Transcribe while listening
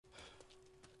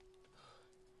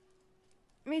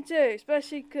Me too,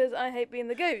 especially because I hate being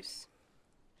the goose.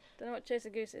 Don't know what chase a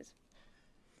goose is.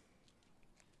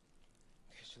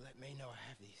 Could you let me know I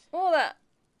have these? All that.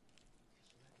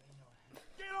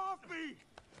 Get off me!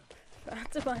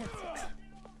 Antibiotics.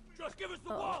 Just give us the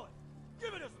wallet!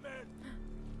 Give it us, man!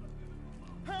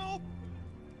 Help!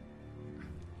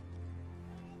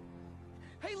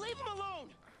 Hey, leave him alone!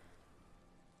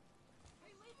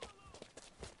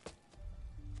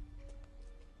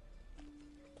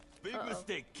 Big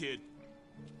mistake, kid.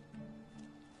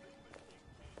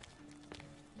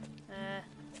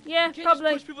 Yeah, You can't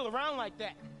probably. just push people around like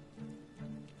that.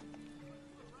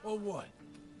 Or what?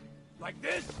 Like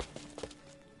this?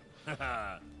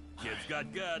 Haha, kid's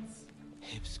got guts.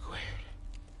 Hip squared.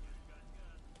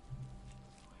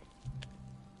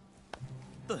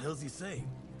 What the hell's he saying?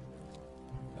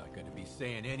 Not gonna be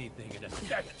saying anything in a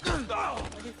second. Oh!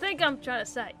 What do you think I'm trying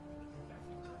to say?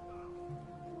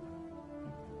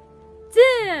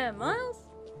 Damn, Miles.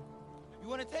 You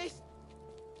want a taste?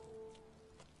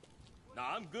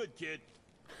 Nah, I'm good, kid.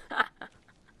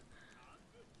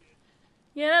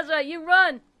 Yeah, that's right. You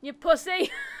run, you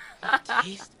pussy.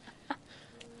 Taste? I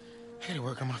gotta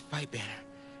work on my fight banner.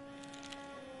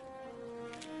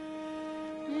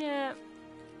 Yeah,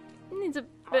 needs a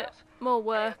bit more I've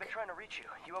work. been trying to reach you.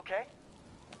 You okay?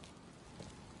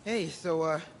 Hey,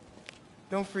 so,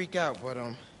 don't freak out, but,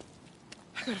 I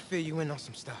gotta fill you in on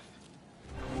some stuff.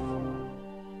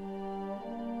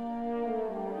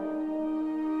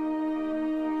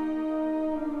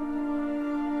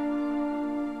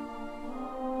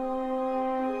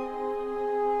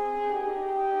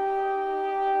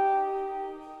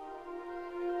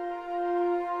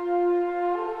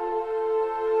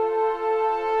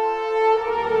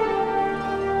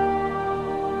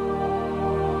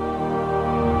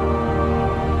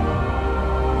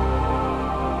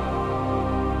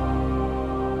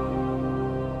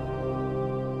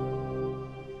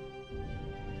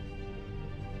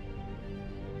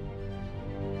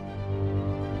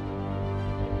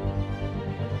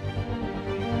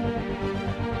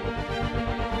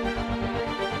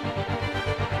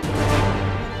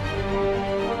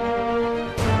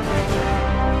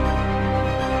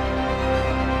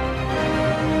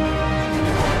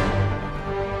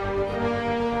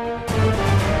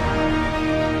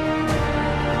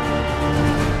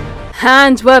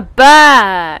 And we're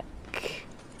back.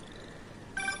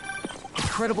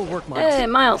 Incredible work, Miles. Hey,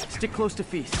 Miles. Stick close to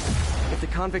Feast. If the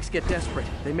convicts get desperate,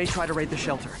 they may try to raid the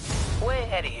shelter. Way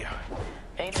ahead of you.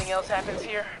 Anything else happens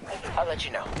here, I'll let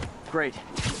you know. Great.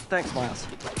 Thanks, Miles.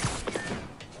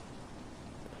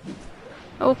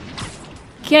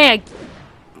 Okay, I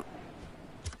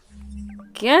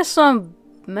guess our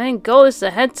main goal is to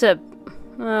head to...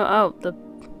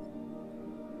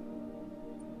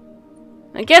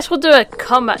 I guess we'll do a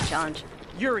combat challenge.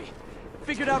 Yuri,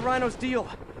 figured out Rhino's deal.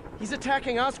 He's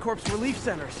attacking Oscorp's relief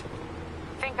centers.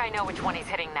 Think I know which one he's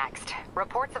hitting next.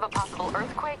 Reports of a possible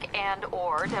earthquake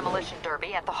and/or demolition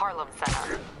derby at the Harlem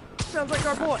Center. Sounds like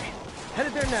our boy.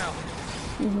 Headed there now.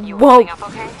 You Whoa. holding up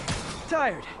okay?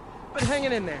 Tired, but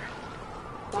hanging in there.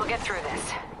 We'll get through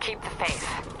this. Keep the faith.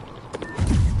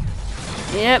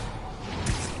 Yep.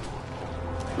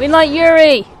 We like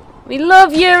Yuri. We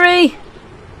love Yuri.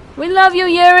 We love you,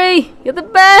 Yuri. You're the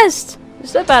best. You're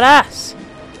so badass.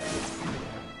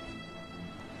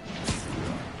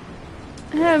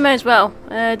 Yeah, we may as well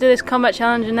do this combat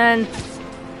challenge and then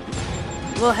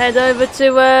we'll head over to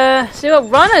see what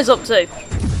Rhino's up to.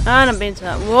 I haven't been to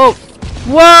that. Whoa.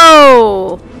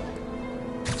 Whoa.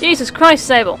 Jesus Christ,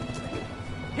 Sable.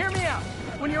 Hear me out.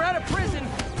 When you're out of prison,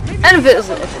 And if it's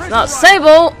not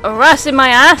Sable harassing my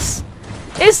ass,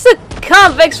 it's the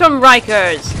convicts from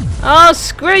Rikers. Oh,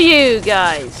 screw you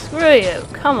guys. Screw you.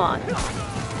 Come on.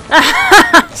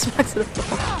 Smack to the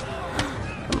floor.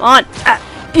 Come on.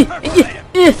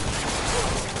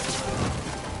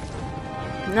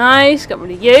 Nice. Got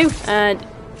rid of you. And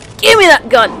give me that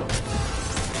gun.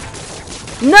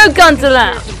 No guns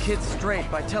allowed. kids straight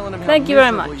by telling them how Thank you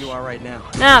very miserable much. you are right now.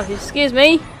 Now, if you excuse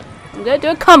me, I'm going to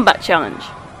do a combat challenge.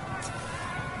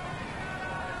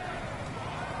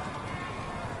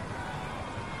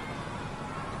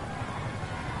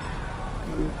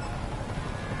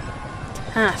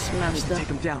 Taskmaster. Take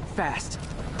him down fast.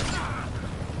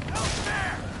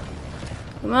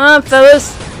 Come on,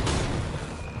 fellas.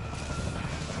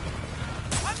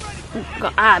 Ooh,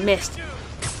 I missed.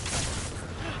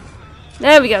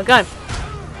 There we go, go.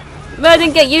 But I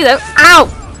didn't get you though. Ow!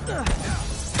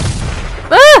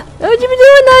 Ah! How'd you be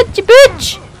doing that, you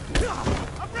bitch?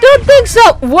 Don't think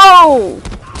so! Whoa!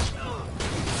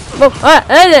 Whoa! Ah,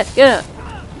 yeah.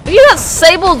 Have you got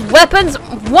Sable's weapons?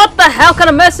 What the hell kind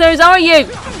of mercenaries are you?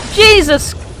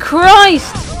 Jesus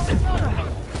Christ!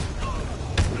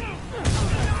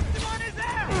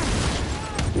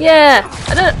 Yeah,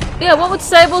 I don't. Yeah, what would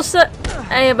Sable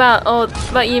say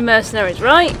about you mercenaries,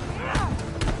 right?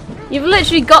 You've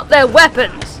literally got their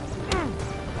weapons.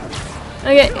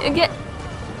 Okay.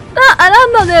 No, and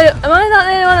I'm not the. Am I not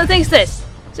the only one that thinks this?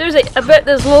 Seriously, I bet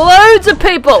there's loads of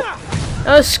people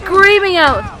that are screaming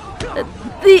out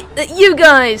that you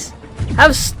guys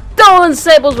have stolen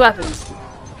Sable's weapons.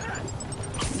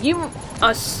 You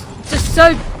are just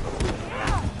so.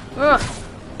 Ugh.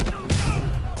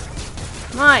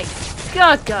 My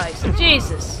God, guys,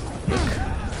 Jesus!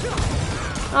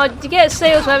 Oh, did you get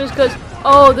Sable's weapons because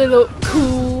they look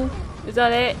cool? Is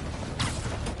that it?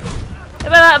 I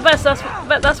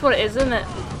bet that's what it is, isn't it?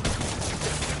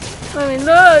 I mean,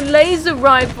 look, laser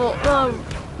rifle.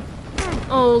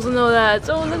 Oh, and all that.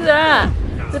 Oh, look at that.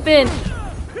 The bin.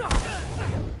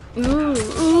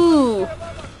 Ooh.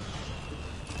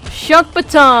 Shock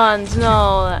batons and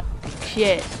all that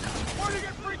shit.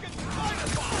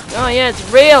 Oh yeah, it's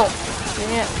real.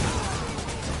 Yeah.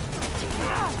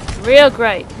 Real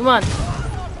great. Come on.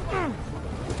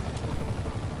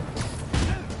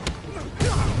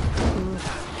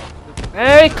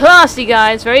 Very classy,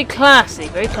 guys. Very classy.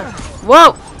 Very classy.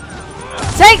 Whoa!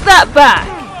 Take that back!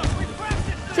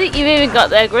 See, you've even got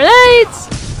their grenades!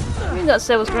 You've even got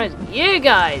Sable's grenades. You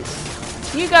guys!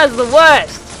 You guys are the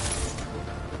worst!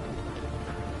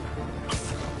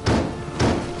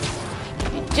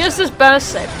 You're just as bad as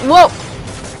Sable. Whoa!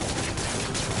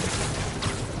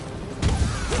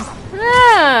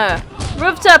 Ah!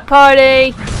 Rooftop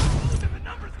party!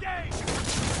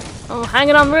 Oh,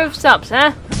 hanging on rooftops,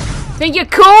 huh? Think you're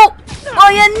cool?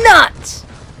 Well, you're not!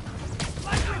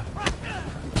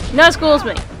 No schools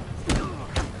me.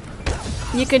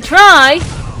 You can try.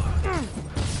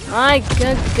 My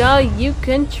good God, you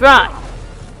can try.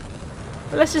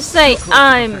 But let's just say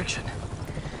I'm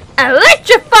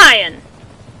electrifying!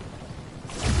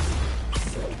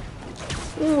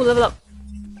 Ooh, level up.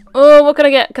 Oh, what can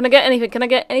I get? Can I get anything? Can I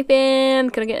get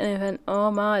anything? Can I get anything? Oh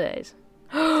my days.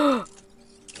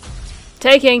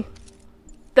 Taking.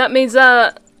 That means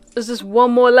there's just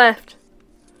one more left.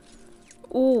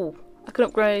 Ooh, I can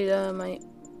upgrade my.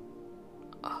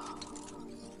 Oh.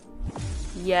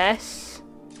 Yes.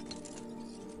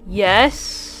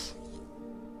 Yes.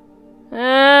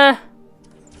 Let's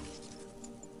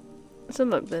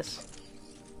unlock this.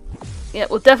 Yeah,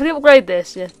 we'll definitely upgrade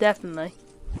this. Yeah, definitely.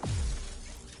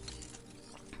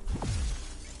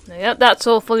 Yep, that's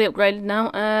all fully upgraded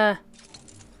now.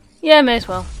 Yeah, may as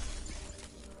well.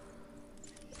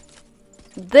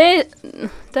 They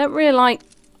don't really like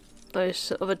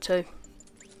those other two.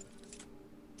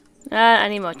 I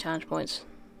need more challenge points.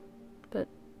 But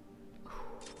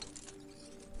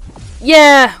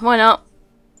yeah, why not?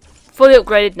 Fully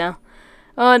upgraded now.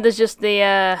 Oh, and there's just the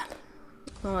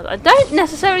I don't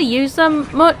necessarily use them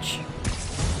much.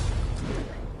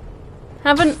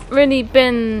 Haven't really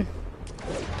been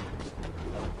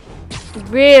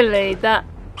really that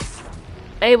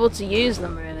able to use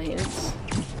them really.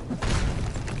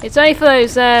 It's only for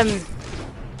those yeah.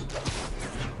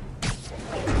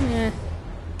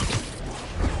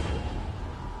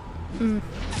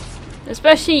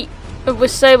 Especially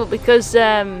with Sable because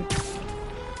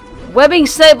webbing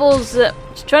Sables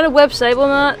trying to web Sable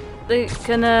and that they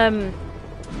can I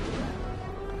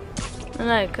don't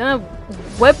know, kind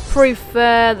of web proof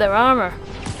their armor.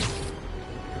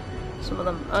 Some of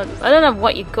them. I don't know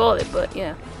what you call it, but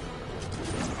yeah.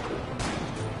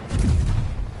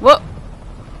 What?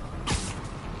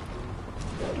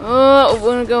 Oh,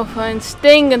 we're gonna go find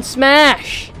Sting and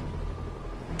Smash.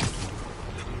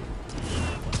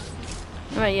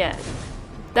 Right, yeah.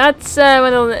 That's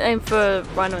when I'll aim for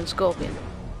Rhino and Scorpion.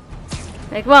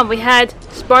 Hey, come on, we had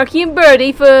Sparky and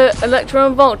Birdie for Electro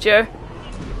and Vulture.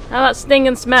 How about Sting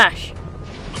and Smash?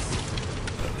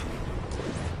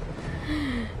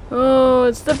 Oh,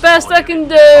 it's the best I can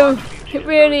do. It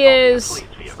really is.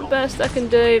 It's the best I can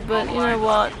do, but you know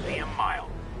what?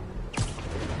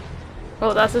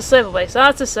 Oh, that's a Sable base.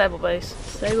 That's a Sable base.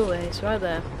 Sable base, right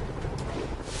there.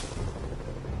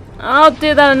 I'll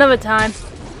do that another time.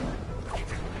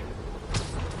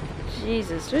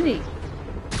 Jesus, really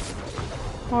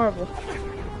horrible.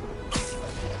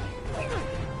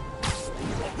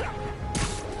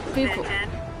 People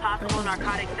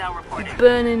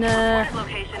burning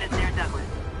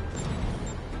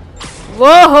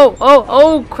Whoa!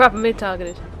 Oh crap, I'm being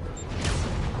targeted.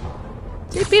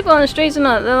 See people on the streets and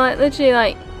that, they're like literally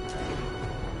like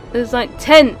there's like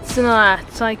tents and all that,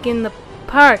 it's like in the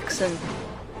parks and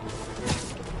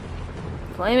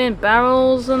flaming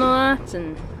barrels and all that,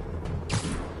 and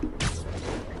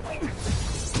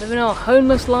living all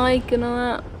homeless like and all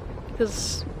that,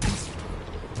 because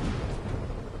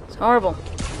it's horrible.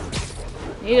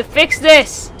 You need to fix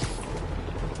this.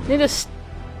 You need to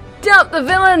stop the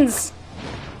villains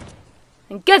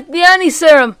and get the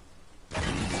anti-serum.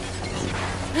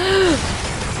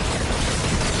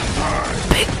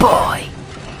 Big boy.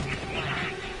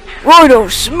 Rhino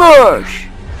smash.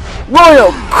 Rhino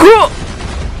cook.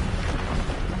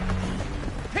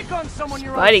 Pick on someone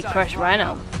your own Spidey size, crushed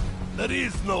Rhino. There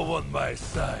is no one my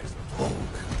size, punk.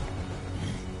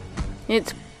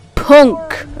 It's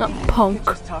punk, not punk.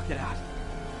 Just talk it out.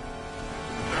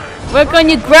 Work on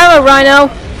your grammar, Rhino.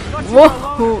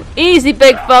 Whoa, easy,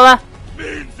 big fella.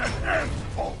 Means and ends,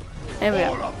 punk. There we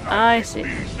go. I see.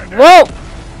 Whoa!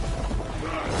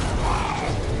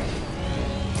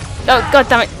 Oh, god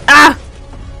damn it. Ah!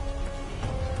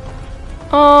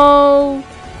 Oh,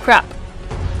 crap.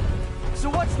 So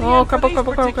what's the Oh, end crap, for oh, these crap,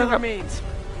 oh, crap, particular crap. means?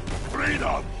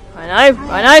 Freedom. Rhino,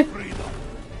 Rhino. Freedom.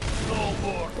 No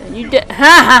more. And you did.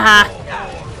 Ha ha ha!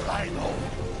 Rhino.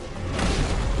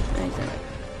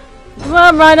 Come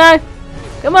on, Rhino.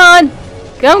 Come on.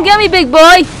 Come get me, big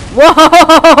boy.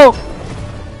 Whoa!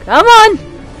 Come on.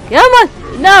 Come on.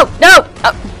 No, no.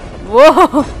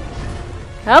 Whoa.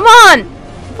 Come on.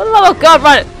 For the love of God,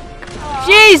 Rhino.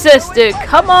 Jesus, dude.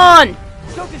 Come on.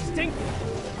 So distinctive.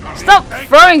 Stop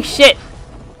throwing shit.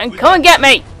 And come and get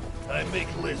me. I make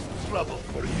lists trouble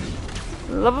for you.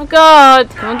 For the love of God.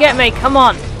 Come and get me. Come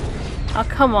on. Oh,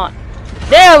 come on.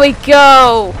 There we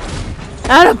go.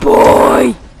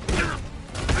 Attaboy.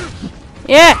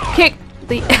 Yeah, kick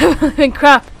the everything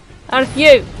crap out of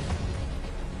you.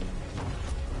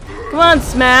 Come on,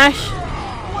 Smash.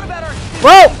 What about our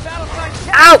Whoa! battle-sized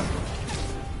Ow!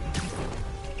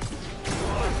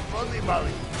 Molly,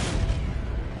 Molly.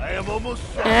 I am almost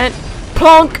And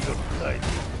plonk. certain.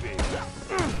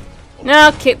 Now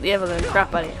I'll kick the everything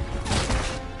crap out of you.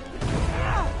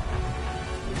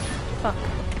 Fuck.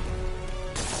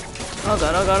 Oh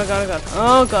god, oh god, oh god, oh god.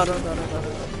 Oh god, oh god, oh god, oh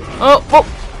god. Oh, whoa!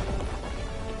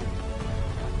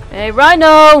 Hey,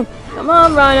 Rhino! Come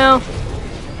on, Rhino!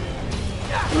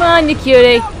 Come on, you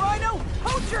cutie! Rhino,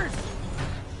 poachers!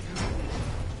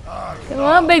 Come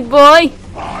on, big boy!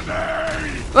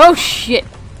 Oh shit!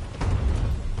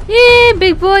 Yeah,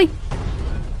 big boy!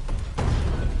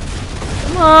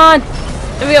 Come on!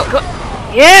 There we go!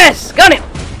 Yes! Got him!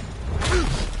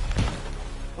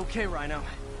 Okay, Rhino.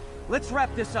 Let's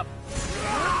wrap this up.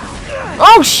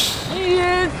 Oh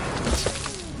shit!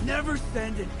 Never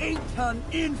send an 8-ton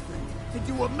infant to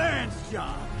do a man's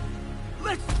job.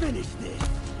 Let's finish this.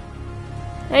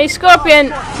 Hey, Scorpion!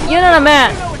 You're not a You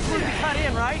man! know it's time to cut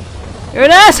in, right? You're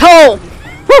an asshole!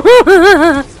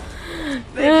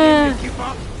 Keep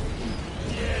up.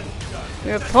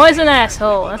 You're a poison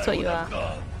asshole, that's what you are.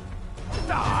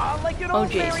 Like an Oh old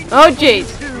jeez. married Oh couple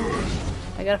jeez. do.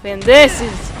 I got a feeling this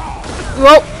is...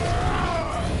 Whoa!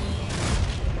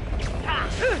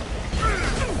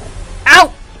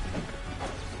 Ow!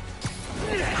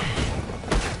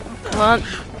 Come on.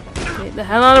 Get the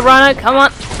hell out of Rhino, come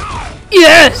on.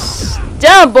 Yes!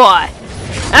 Down, boy!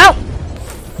 Ow!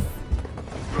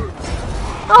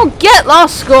 Oh, get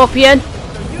lost, Scorpion! So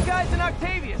you guys in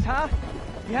Octavius, huh?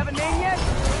 You have a name yet?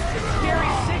 The Scary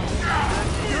Six?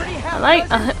 Dirty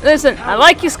Half Listen, I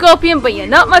like you, Scorpion, but you're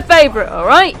not my favorite,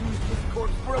 alright?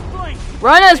 Corpse for a blank.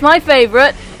 Rhino's my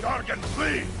favorite, Gargan,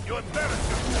 please. You embarrass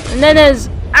yourself. and then there's...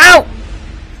 Ow!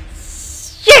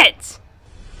 Shit!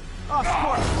 Oh,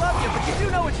 Scorp, love you, but you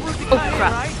do know it's rude to cut in,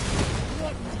 crap. right?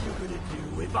 What were you gonna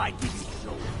do if I didn't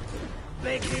show up?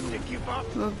 Beg him to give up?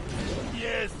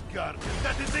 Yes, Gargan.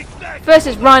 That is exactly. First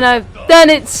it's Rhino, then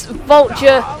it's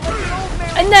Vulture, Like an old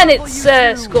married and then couple, it's you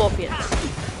do. Scorpion.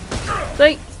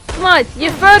 So, come on,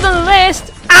 you're further on the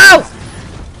list. Ow!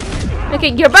 Okay,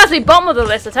 you're about to be bottom of the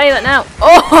list, I'll tell you that now.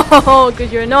 Oh,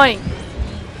 because you're annoying.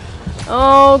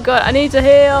 Oh god, I need to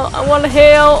heal. I want to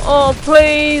heal. Oh,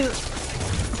 please.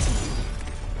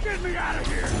 Get me out of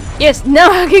here! Yes, now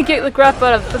I can kick the crap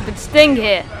out of flipping Sting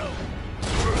here.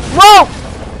 Whoa!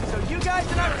 So you guys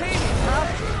in Octavius, huh?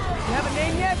 You have a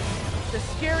name yet? The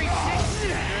Scary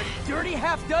Six? The Dirty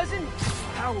Half Dozen?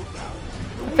 How about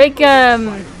I think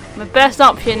my best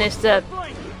option is to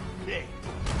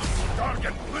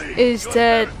Gargan, please. is You to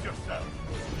embarrass yourself.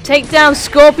 take down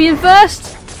Scorpion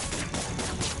first.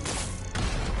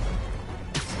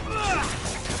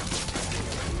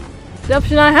 The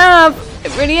option I have.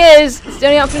 It really is. It's the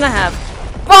only option I have.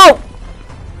 Whoa!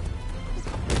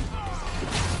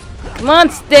 Come on,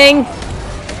 Sting.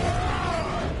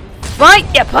 Fight,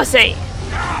 you pussy.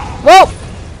 Whoa!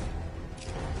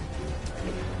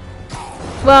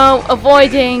 Well,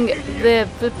 avoiding the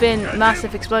flipping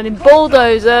massive exploding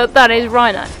bulldozer that is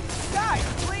Rhino.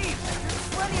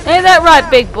 Ain't that right,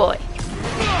 big boy?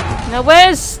 Now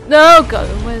where's... No, God,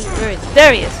 where is he?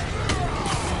 There he is.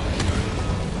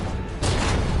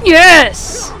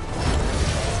 Yes!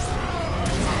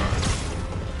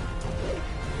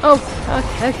 Oh,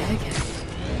 okay.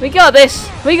 We got this.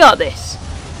 We got this.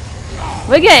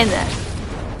 We're getting there.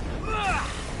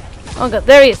 Oh God,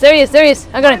 there he is.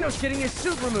 I got him. Getting his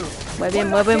suit removed. Web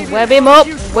him up.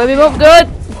 Good.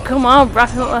 Come on, wrap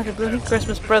him up like a bloody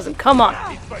Christmas present. Come on.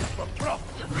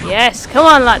 Yes, come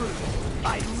on, lad.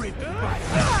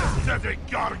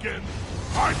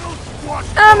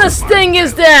 And the sting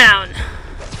is down.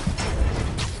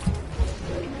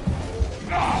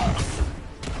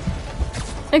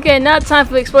 Okay, now time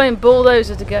for the exploding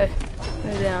bulldozer to go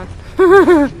down.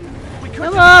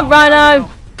 Come on, Rhino.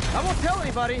 I won't tell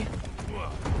anybody.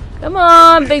 Come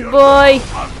on, big boy.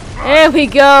 There we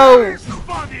go.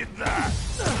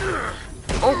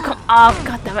 Oh, come on.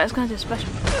 God damn it. I was going to do a special.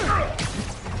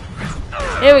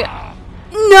 Here we go.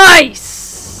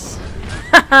 Nice!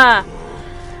 Haha.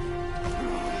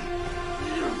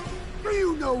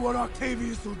 You know what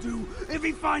Octavius will do if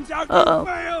he finds out you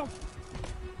failed?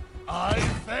 I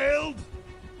failed?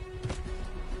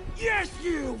 Yes,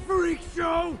 you freak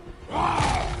show!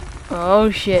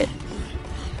 Oh, shit.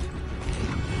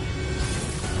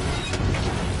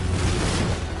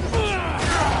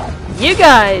 You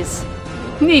guys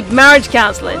need marriage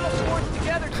counseling.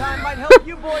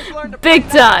 Big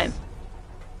time.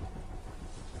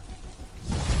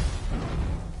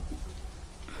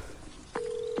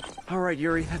 Alright,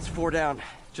 Yuri, that's 4 down.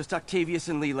 Just Octavius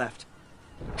and Lee left.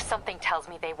 Something tells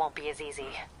me they won't be as easy.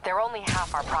 They're only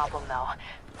half our problem, though.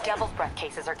 Devil's Breath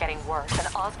cases are getting worse, and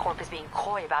Oscorp is being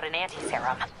coy about an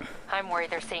anti-serum. I'm worried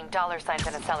they're seeing dollar signs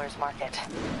in a seller's market.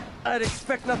 I'd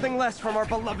expect nothing less from our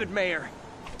beloved mayor.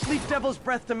 Leave Devil's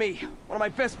Breath to me. One of my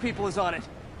best people is on it.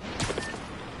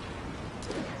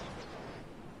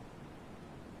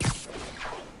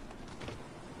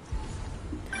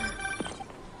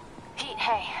 Pete,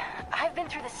 hey. I've been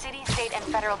through the city, state, and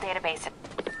federal databases.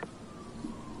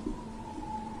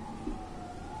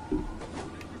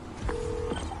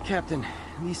 Captain,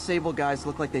 these Sable guys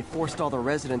look like they forced all the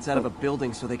residents out of a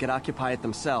building so they could occupy it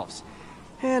themselves.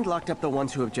 And locked up the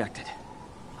ones who objected.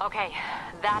 Okay,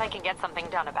 that I can get something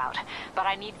done about. But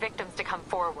I need victims to come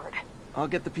forward. I'll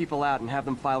get the people out and have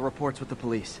them file reports with the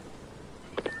police.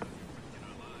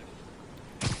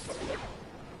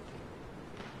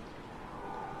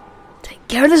 Take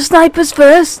care of the snipers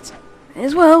first,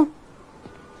 as well.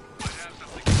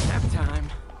 Nap time.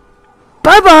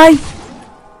 Bye-bye.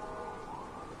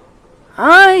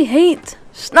 I hate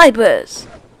snipers.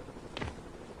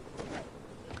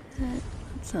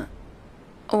 What's that?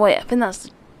 Oh wait, I think that's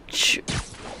the...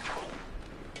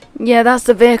 Yeah, that's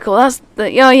the vehicle. That's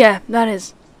the... Oh yeah, that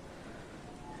is.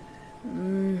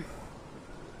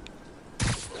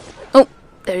 Oh,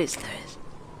 there it is.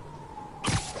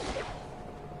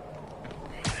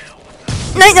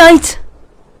 Night!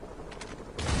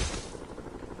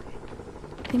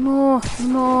 Any more.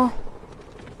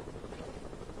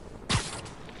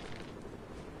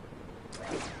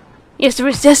 Yes, there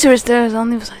is. There is on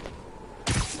the other side.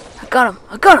 I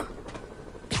got him.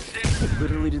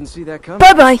 Literally didn't see that coming.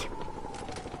 Bye-bye.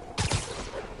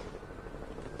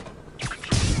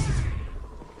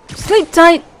 Sleep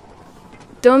tight.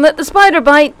 Don't let the spider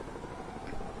bite.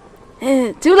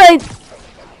 Too late.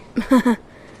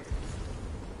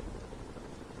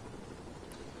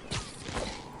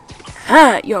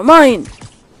 Ah, you're mine.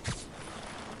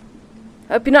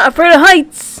 Hope you're not afraid of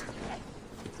heights.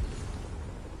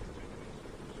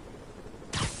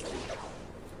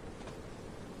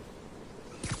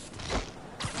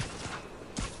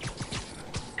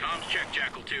 Comms check,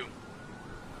 Jackal 2.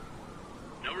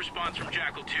 No response from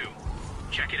Jackal 2.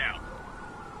 Check it out.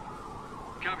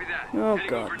 Copy that. Oh Heading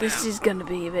god, over this now. is gonna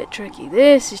be a bit tricky.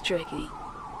 This is tricky.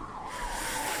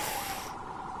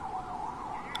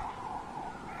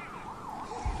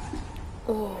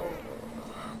 Oh.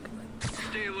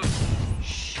 Stay alert.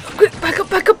 Quick, back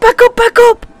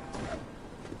up!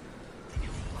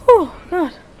 Oh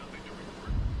god.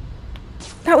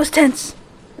 That was tense.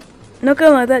 Not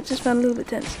gonna lie, that just felt a little bit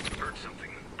tense. Heard something.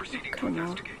 Proceeding to Come on.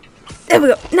 investigate. There we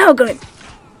go. Now I got him.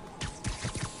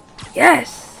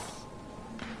 Yes.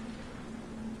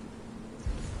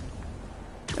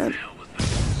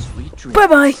 Sweet dreams.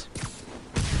 Bye-bye.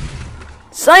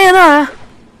 Sayonara.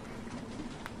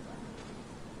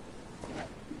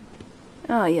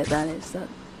 Oh yeah, that is that.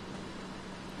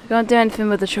 I can't do anything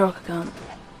with the truck. I can't.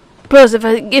 Plus, if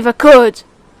I could,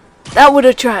 that would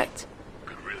attract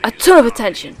a ton of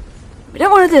attention. We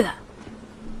don't want to do that.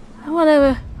 I want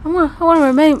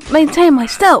to maintain my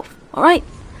stealth. All right.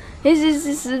 This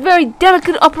is a very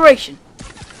delicate operation.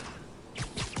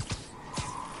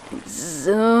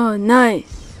 So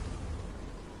nice.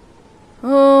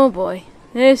 Oh boy,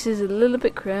 this is a little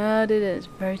bit crowded and it's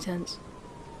very tense.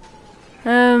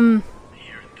 I'm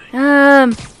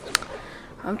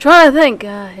trying to think.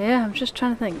 Yeah, I'm just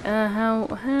trying to think.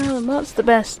 What's the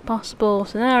best possible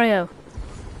scenario?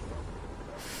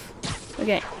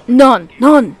 Okay, none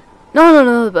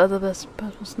other best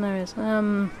possible scenarios.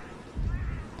 Not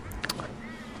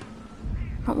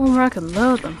one where I can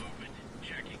load them.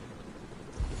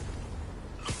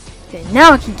 Okay,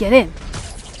 now I can get in.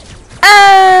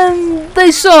 And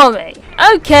they saw me.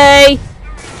 Okay.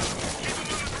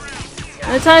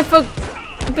 No time for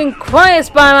being quiet,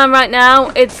 Spider-Man, right now.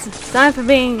 It's time for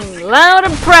being loud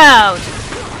and proud.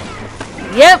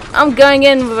 Yep, I'm going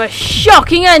in with a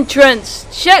shocking entrance.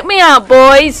 Check me out,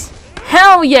 boys.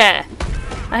 Hell yeah.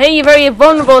 I hear you're very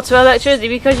vulnerable to electricity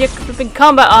because you're in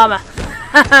combat armor.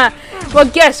 Well,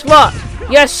 guess what?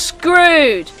 You're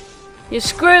screwed. You're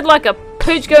screwed like a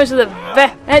pooch goes to the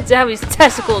vet to have his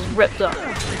testicles ripped off.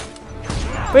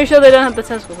 Pretty sure they don't have the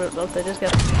testicles ripped off, they just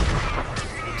get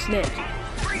snipped.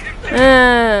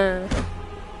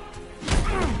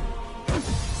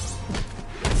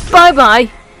 Bye bye.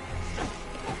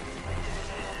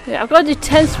 Yeah, I've got to do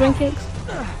 10 swing kicks.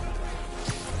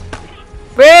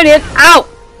 Brilliant! Ow!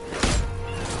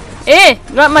 Eh,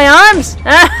 like my arms?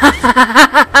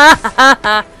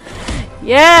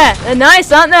 Yeah, they're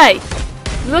nice, aren't they?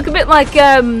 They look a bit like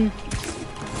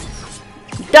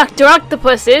Dr.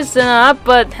 Octopuses,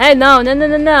 but hey, no.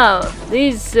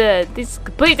 These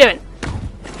completely different.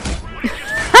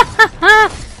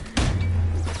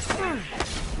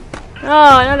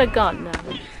 Oh, another gun. No.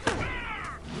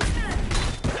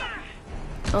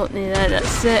 Oh, yeah,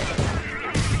 that's it.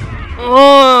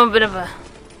 Oh, a bit of a.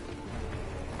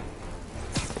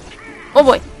 Oh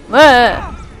boy!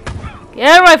 Whoa.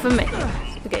 Get away from me!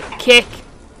 Okay, kick.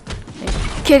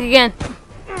 Kick again.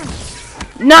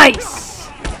 Nice!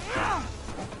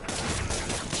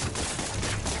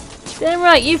 Damn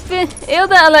right, you feel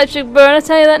that electric burn, I'll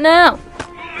tell you that now.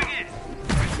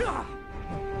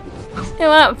 You know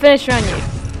what, I'm finished on you.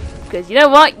 Because you know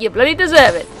what, you bloody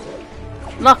deserve it.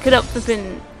 Lock it up,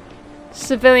 flipping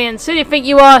civilians. Who do you think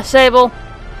you are, Sable?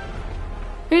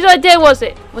 Whose idea was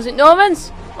it? Was it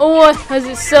Norman's? Or was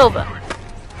it Silver?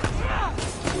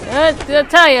 Did I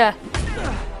tell ya?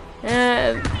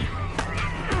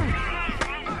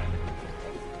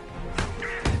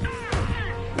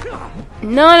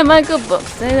 None of my good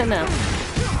books, say that now.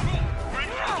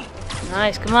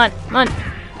 Nice, come on, come on.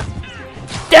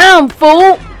 Down,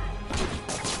 fool!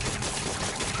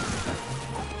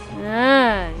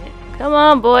 Come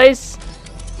on, boys.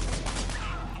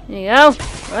 Here you go.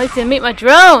 I'd like to meet my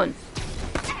drone.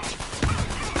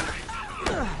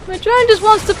 My drone just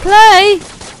wants to play.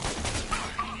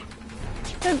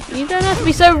 You don't have to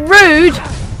be so rude.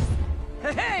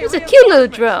 It's a cute little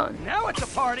drone. Now it's a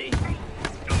party.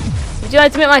 Would you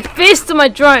like to meet my fist or my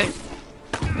drone?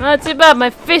 Not too bad. My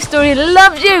fist already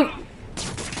loves you.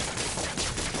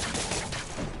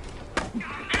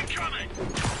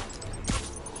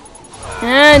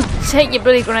 And take your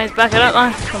bloody grenades back. I don't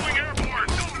like them.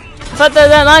 In fact, I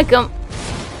don't like them.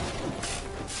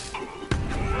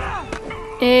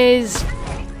 Is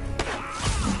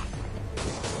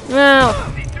well,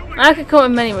 I could come up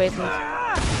with many reasons.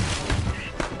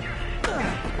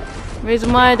 The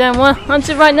reason why I don't want to hunt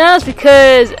it right now is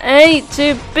because I ain't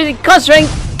too busy concentrating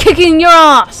kicking your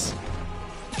ass.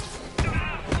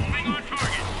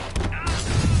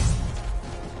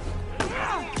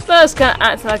 First kind of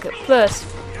acts like it. Plus,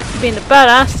 being the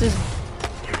badass is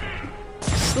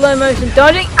slow motion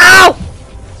dodging. Ow!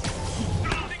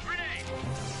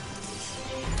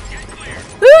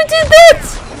 Who did that?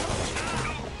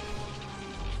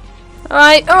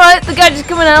 Alright, the gadget's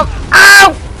coming out.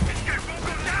 Ow!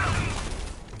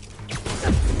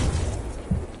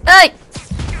 Hey!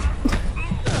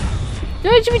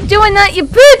 Don't you be doing that, you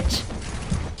bitch!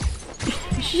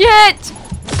 Shit!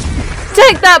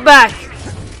 Take that back!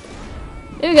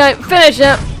 Here we go, finish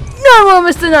it. No more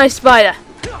Mr. Nice Spider!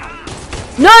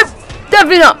 Nope!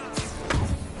 Definitely not!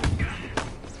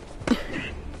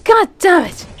 God damn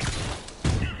it!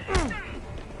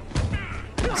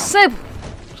 Sable!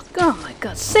 Oh my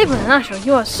god, Sable and Astro,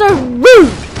 you are so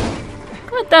rude!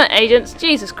 God damn it, agents,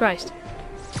 Jesus Christ.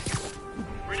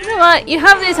 You know what, you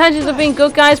have the intentions of being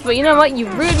good guys, but you know what, you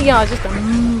really are just a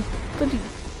bloody...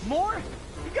 More?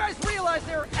 You guys realize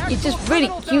there are You're just really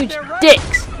huge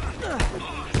dicks.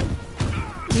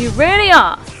 You really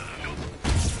are.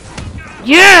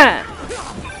 Yeah!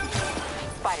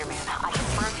 Spider-Man, I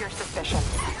confirmed your suspicions.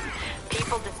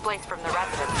 People displaced from the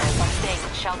residences are staying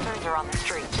in shelters or on the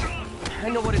street. I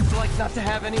know what it's like not to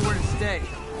have anywhere to stay.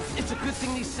 It's a good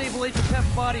thing these Sable agents have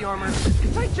body armor,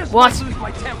 because I just What? might lose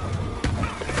my temper.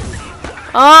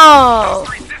 Oh!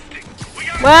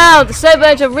 Wow, the Sable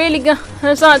agents are really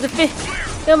gonna start to get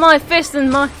my fist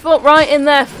and my foot right in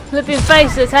their flipping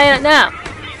faces. Hey, it now.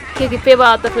 Kicking people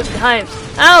out of the flipping homes.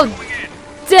 How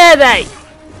dare they?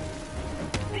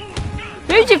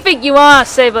 Who do you think you are,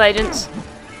 Sable agents?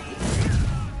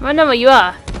 I know what you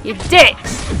are. You're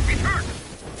dicks.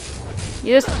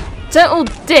 You're just total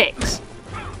dicks.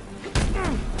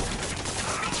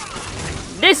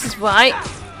 This is why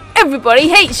everybody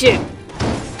hates you.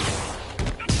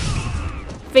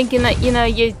 Thinking that, you know,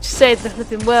 you saved the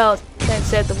flipping world. Don't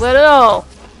save the world at all.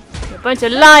 You're a bunch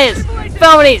of liars.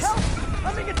 Phonies.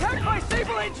 I'm being attacked by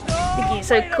Sable agents! Thinking you're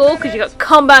so cool because you got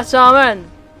combat armor and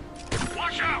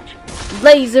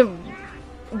laser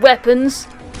weapons.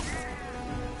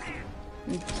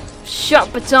 And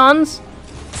shot batons.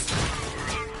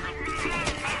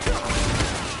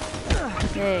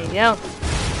 There you go.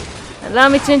 Allow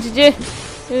me to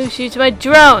introduce you to my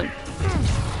drone.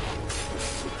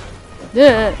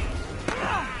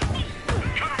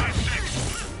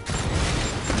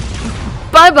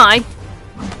 Bye bye.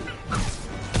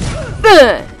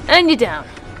 And you're down.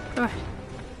 Alright.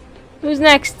 Who's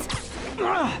next?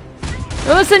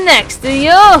 Who's the next? Do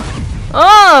you?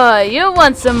 Oh, you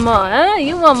want some more, huh?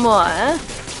 You want more, huh?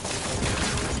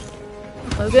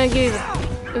 I'm gonna give you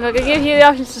if I could give you the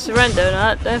options to surrender,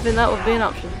 I don't think that would be an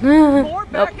option.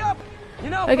 Nope. You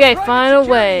know, Okay, for final private security,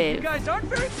 wave. You guys aren't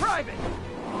very private.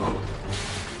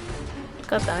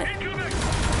 God damn it.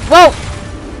 Whoa!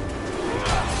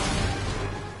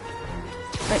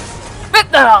 Wait, rip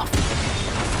that off!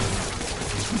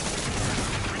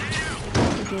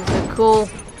 These are cool.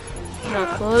 Not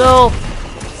cool at all.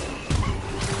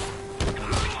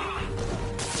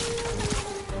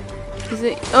 Is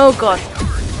it? Oh god.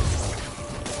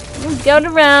 I'm going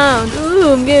around.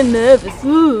 Ooh, I'm getting nervous.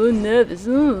 Ooh, I'm nervous.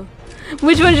 Ooh.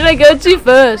 Which one should I go to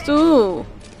first? Ooh.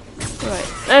 Right,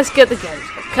 let's get the guns.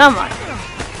 Come on.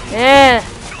 Yeah.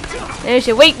 There's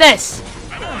your weakness.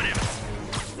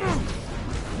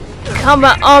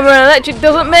 Combat armor and electric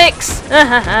doesn't mix.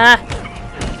 I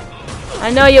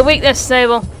know your weakness,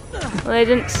 Sable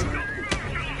agents.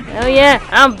 Oh yeah,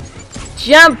 I'm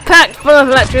jam-packed full of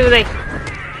electricity.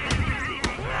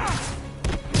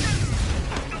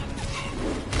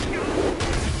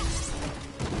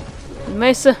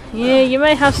 You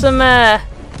may have some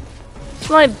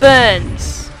slight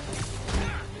burns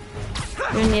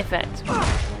in the effect.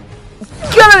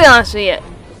 Gotta be honest with you,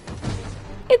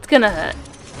 it's gonna hurt,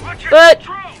 but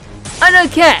I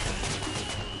don't care.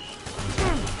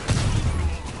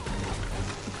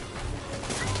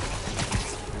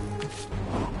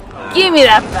 Give me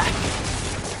that back.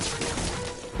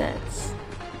 That's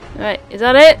alright. Is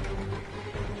that it?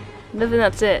 Nothing.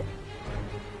 That's it.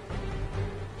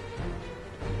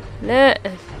 Hello?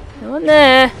 No one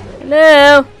there.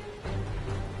 Hello?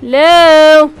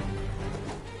 Hello?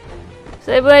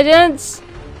 Sable agents?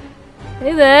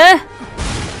 Hey there?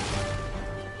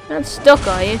 You're not stuck,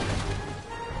 are you?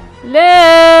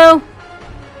 Hello?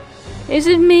 Is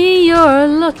it me you're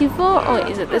looking for? Oh,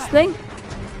 wait, is it this thing?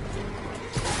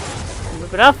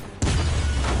 Rip it off.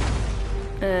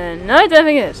 No, I don't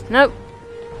think it is. Nope.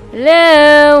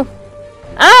 Hello?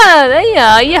 Ah, there you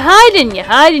are. You're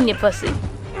hiding, you pussy.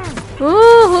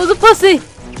 Ooh, who's a pussy?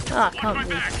 Ah, oh, can't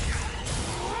be.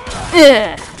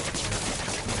 Yeah.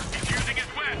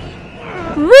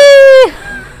 Woo!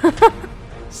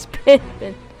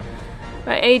 Spinning.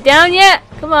 Right, are you down yet?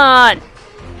 Come on.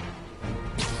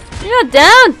 You're not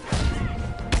down.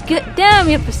 Get down,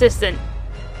 you're persistent.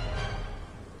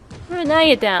 Right, now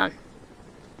you're down.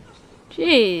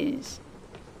 Jeez.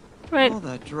 Right. All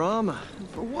that drama.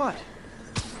 For what?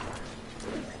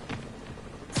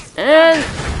 And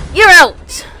you're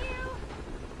out!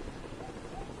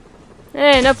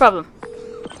 Hey, no problem.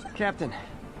 Captain,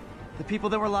 the people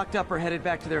that were locked up are headed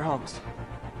back to their homes.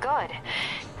 Good.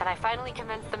 And I finally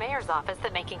convinced the mayor's office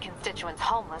that making constituents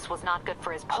homeless was not good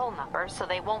for his poll numbers, so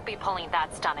they won't be pulling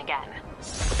that stunt again.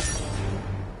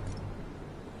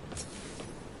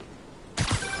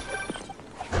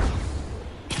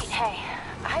 Hey,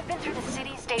 I've been through the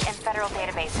city, state, and federal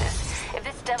databases. If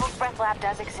this Devil's Breath lab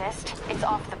does exist, it's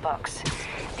off the books.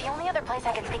 The only other place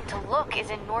I can think to look is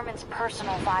in Norman's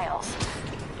personal files.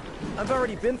 I've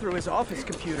already been through his office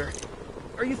computer.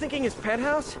 Are you thinking his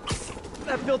penthouse?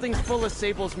 That building's full of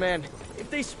Sables, man. If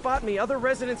they spot me, other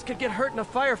residents could get hurt in a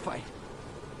firefight.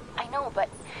 I know, but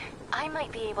I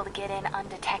might be able to get in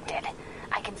undetected.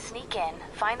 I can sneak in,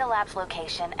 find the lab's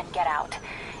location, and get out.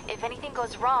 If anything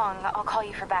goes wrong, I'll call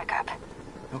you for backup.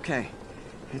 Okay.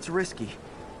 It's risky,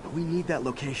 but we need that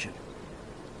location.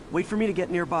 Wait for me to get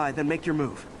nearby, then make your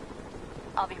move.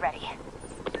 I'll be ready.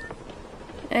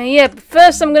 Yeah, but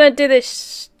first I'm gonna do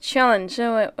this challenge.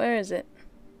 Oh, wait, where is it?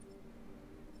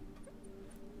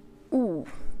 Ooh.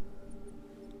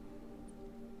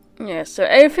 Yeah, so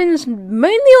everything's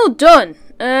mainly all done.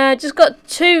 Just got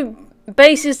 2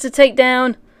 bases to take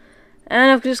down,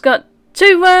 and I've just got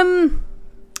 2,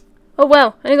 oh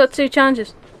well, I only got 2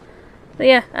 challenges. So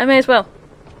yeah, I may as well.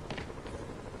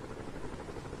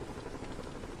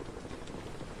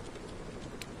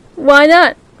 Why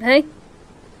not, hey?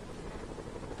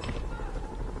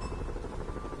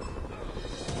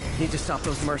 Need to stop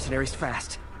those mercenaries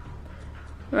fast.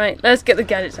 Right, let's get the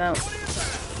gadgets out.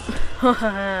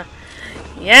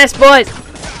 Yes, boys!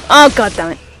 Oh, god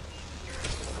damn it.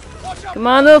 Come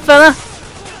on, little fella.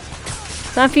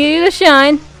 Time for you to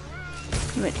shine.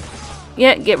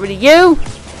 Yeah, get rid of you.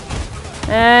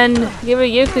 And get rid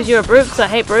of you because you're a brute, because I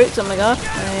hate brutes. Oh my god, I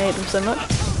hate them so much.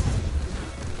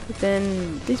 But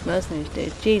then, these mercenaries,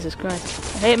 dude. Jesus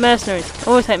Christ. I hate mercenaries.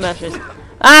 Always hate mercenaries.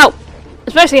 Ow!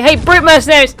 Especially hate brute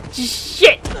mercenaries!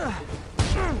 Shit!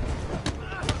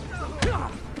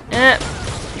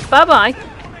 Bye-bye.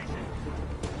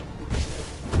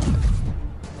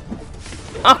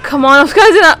 Oh, come on, I was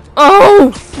going to do that.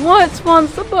 Oh! What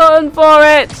wants the button for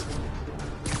it?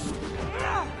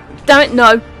 Damn it,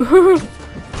 no.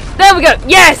 There we go.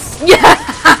 Yes! Yeah!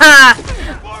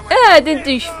 I didn't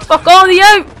do fuck all to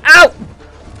you. Ow!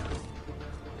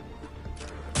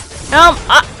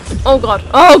 Oh god.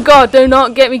 Oh god, do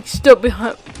not get me stuck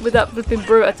behind with that flipping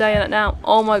brute, I tell you that now.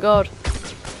 Oh my god.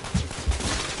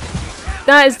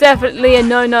 That is definitely a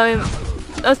no-no.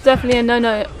 That's definitely a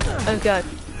no-no. Oh god.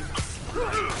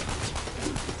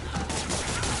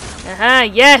 Aha,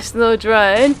 yes, little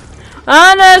drone.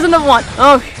 And there's another one.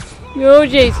 Oh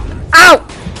jeez. Ow!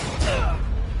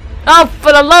 Oh,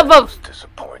 for the love of...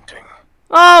 Disappointing.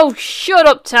 Oh, shut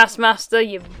up, Taskmaster,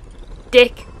 you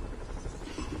dick.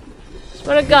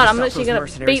 Swear to God, I'm literally gonna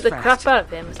beat the crap out of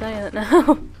him. I'm saying that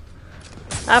now.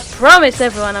 I promise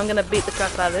everyone I'm gonna beat the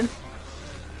crap out of him.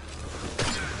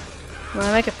 When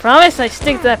I make a promise, I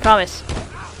stick to that promise.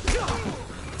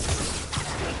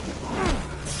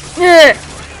 Yeah.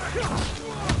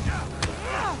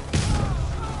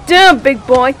 Down, big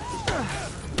boy.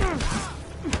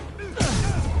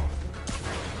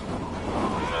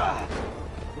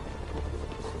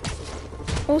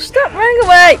 Oh, stop running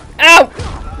away! Ow!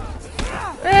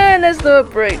 And there's the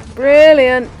brute.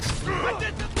 Brilliant.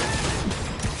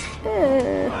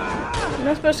 Yeah. I'm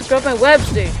not supposed to grab my webs,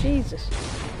 dude. Jesus.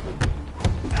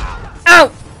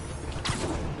 Ow!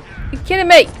 You kidding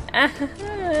me? Get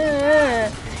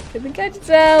the gadgets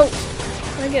out.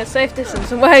 I get a safe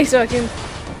distance away so I can.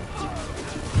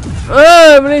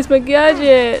 Oh, release my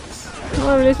gadgets. I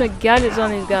want to release my gadgets on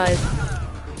these guys.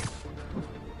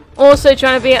 Also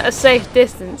trying to be at a safe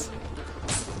distance.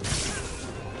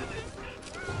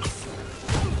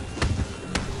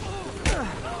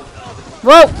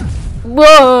 Whoa!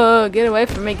 Whoa! Get away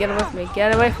from me, get away from me,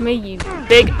 get away from me, you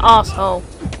big asshole.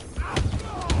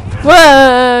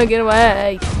 Whoa! Get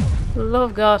away! For the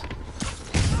love of God.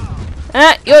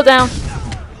 Ah, you're down.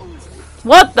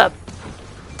 What the?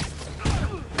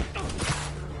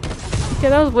 Okay,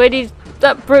 that was weird.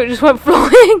 That brute just went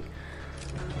flying.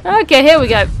 Okay, here we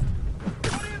go.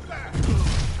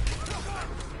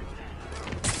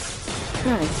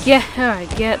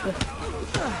 Alright, get the...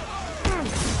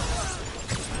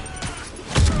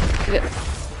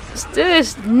 Let's do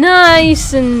this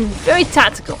nice and very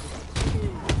tactical.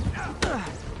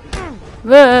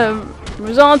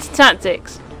 Resort to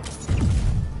tactics.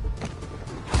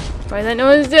 Probably don't know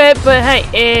how to do it, but hey,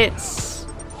 it's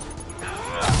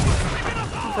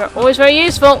always very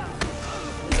useful.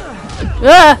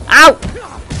 Ow!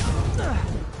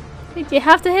 Did you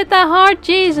have to hit that hard?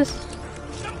 Jesus.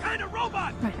 Some kind of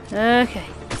robot. Right, okay.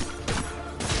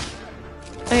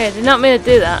 Okay, I did not mean to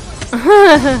do that.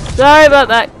 Sorry about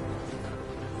that.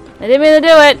 I didn't mean to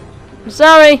do it. I'm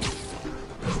sorry.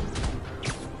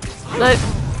 But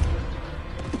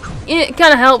it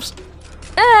kind of helps.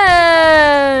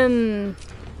 And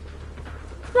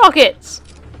rockets.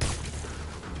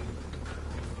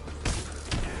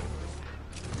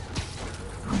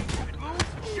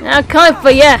 Now coming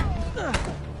for ya.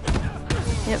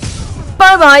 Yep.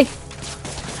 Bye bye.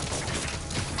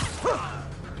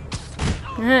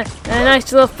 A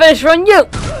nice little finisher on you.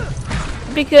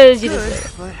 Because you deserve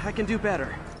it. But I can do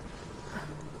better.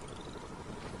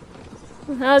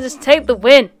 I'll just take the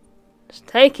win. Just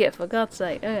take it, for God's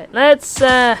sake. Okay, let's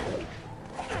go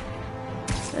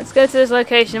to this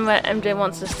location where MJ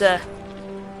wants us to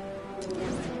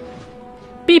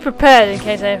be prepared in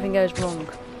case anything goes wrong.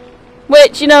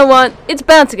 Which, you know what? It's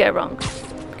bound to go wrong.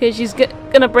 Because she's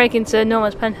gonna break into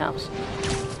Norma's penthouse.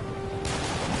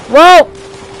 Whoa!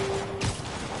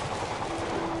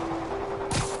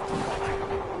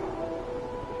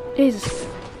 Jesus.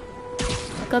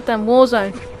 Goddamn war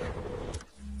zone.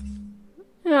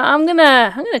 Yeah, I'm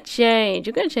gonna change.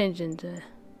 I'm gonna change into.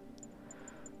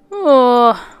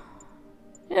 Oh,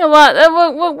 you know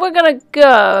what? We're gonna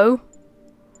go.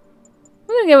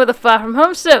 We're gonna go with the Far From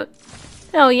Home suit.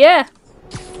 Hell yeah!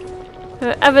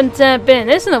 I haven't been in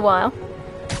this in a while.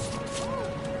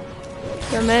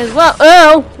 So may as well.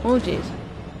 Oh jeez.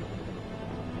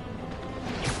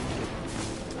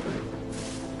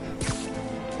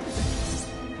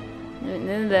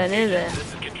 Near there. This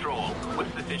is Control.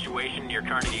 What's the situation near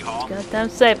Carnegie Hall? Goddamn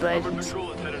Sable agents.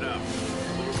 Control is headed out.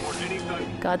 We'll report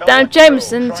anytime. Goddamn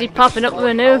Jameson's he popping up with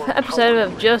a new episode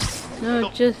of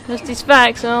just these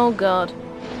facts. Oh god.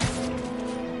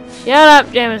 Shut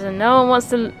up, Jameson. No one wants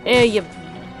to hear your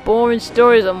boring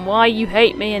stories on why you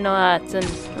hate me and all that.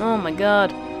 And oh my god.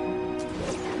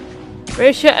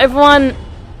 Pretty sure everyone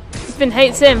even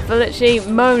hates him for literally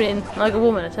moaning like a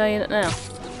woman. I tell you that now.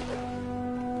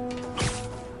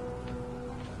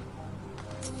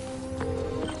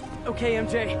 Okay,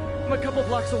 MJ. I'm a couple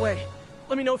blocks away.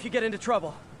 Let me know if you get into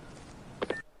trouble.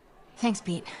 Thanks,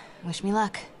 Pete. Wish me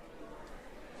luck.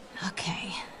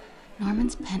 Okay.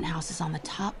 Norman's penthouse is on the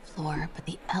top floor, but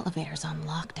the elevator's on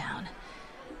lockdown.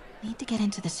 Need to get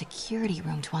into the security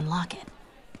room to unlock it.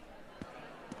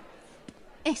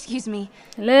 Excuse me.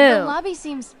 Hello. The lobby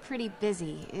seems pretty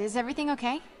busy. Is everything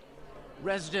okay?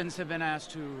 Residents have been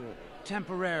asked to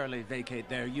temporarily vacate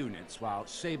their units while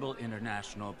Sable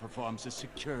International performs a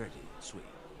security sweep.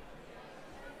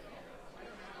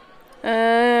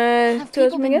 Have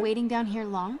people been waiting down here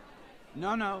long?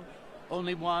 No.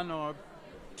 Only 1 or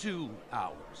 2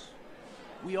 hours.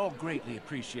 We all greatly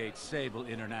appreciate Sable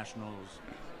International's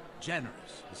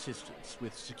generous assistance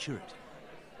with security.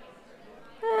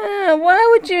 Why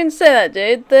would you even say that,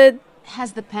 dude?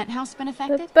 Has the penthouse been They're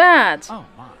affected? bad. Oh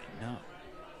my, no.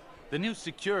 The new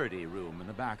security room in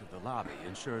the back of the lobby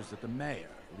ensures that the mayor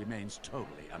remains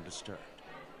totally undisturbed.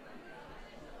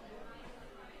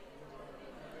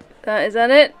 Is that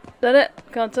it? Is that it?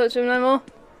 Can't touch him no more?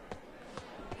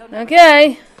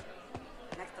 Okay.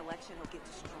 Next election will get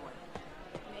destroyed.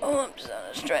 Oh, I'm just on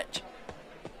a stretch.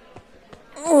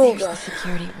 Oh, There's the God.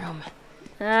 security room.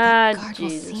 Ah, The guard will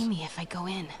Jesus. see me if I go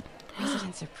in.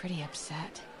 Residents are pretty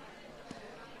upset.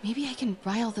 Maybe I can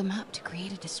rile them up to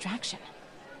create a distraction.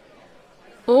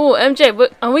 Oh, MJ,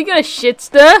 are we gonna shit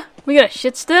stir? We gonna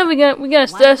shit stir? We gonna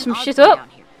stir some shit up?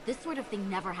 This sort of thing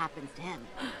never happens to him.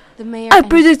 The mayor I and his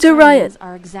predict a riot. civilians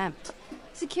are exempt. I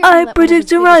Security let one of predict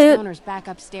his a biggest riot. owners back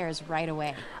upstairs right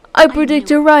away. I predict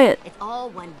a riot. It's all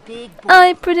one big boy.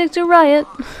 I predict a riot.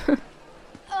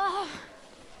 Ugh.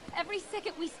 Every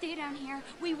second we stay down here,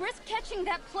 we risk catching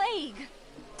that plague.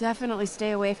 Definitely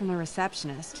stay away from the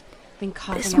receptionist. Been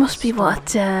coughing This up must a be storm.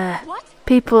 what What?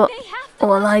 people They have to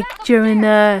are go like back during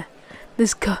this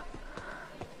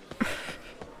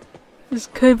this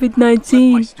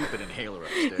COVID-19. My stupid inhaler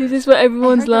upstairs. Is this what I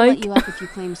everyone's heard they'll like? let you up if you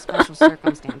claim special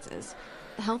circumstances.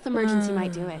 A health emergency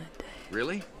might do it.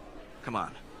 Really? Come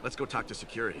on, let's go talk to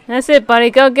security. That's it, buddy.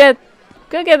 Go get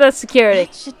that security.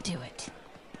 That should do it.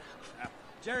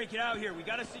 Jerry, get out here. We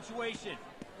got a situation.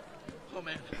 Oh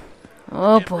man.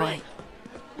 Oh boy.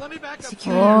 Let me back up.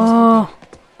 Security room's Oh.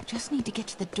 open. Just need to get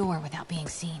to the door without being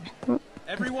seen.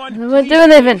 Everyone, What am I please doing,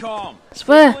 stay Evan? calm.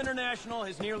 Swear. Sable International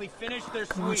has nearly finished their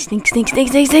Come on, sweep. stink.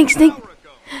 It's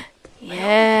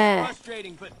Yeah.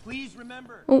 frustrating, but please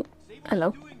remember. Oh, Sable's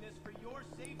hello. doing this for your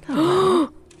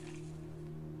safety.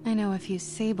 I know a few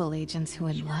Sable agents who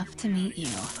would love to meet you.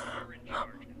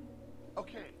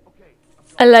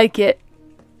 I like it.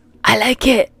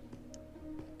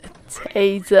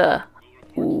 Taser.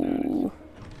 Ooh.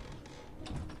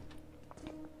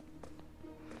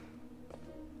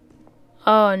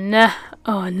 Oh no.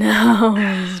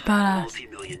 This is badass.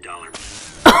 Multi-million-dollar.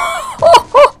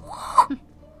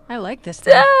 I like this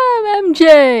thing. Damn,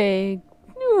 MJ.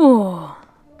 Ooh.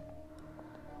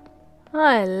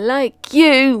 I like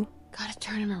you. Gotta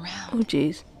turn him around. Oh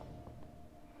jeez.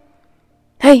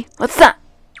 Hey, what's that?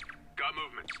 Got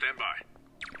movement. Stand by.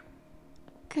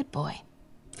 Good boy.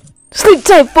 Sleep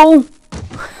tight, fool.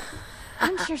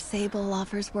 I'm sure Sable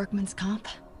offers workman's comp.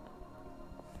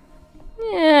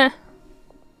 Yeah.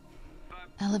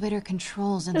 Elevator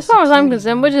controls in As the far as I'm security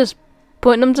concerned, room. we're just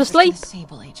putting them to Just sleep. a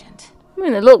Sable agent.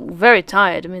 mean, they look very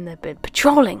tired. I mean, they've been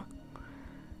patrolling.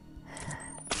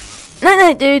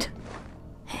 Night, dude.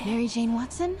 Mary Jane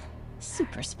Watson?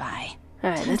 Super spy.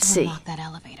 Alright, let's see. Unlock that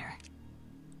elevator.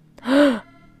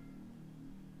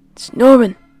 It's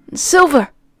Norman and Silver.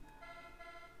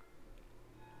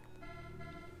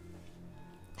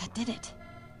 That did it.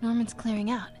 Norman's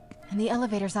clearing out, and the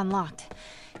elevator's unlocked.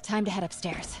 Time to head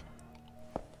upstairs.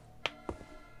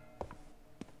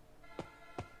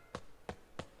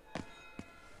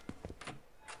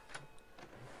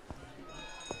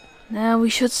 Now we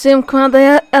should see him come out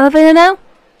the elevator now.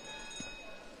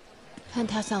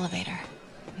 Penthouse elevator.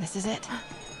 This is it.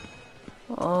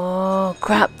 Oh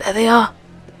crap, there they are.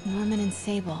 Norman and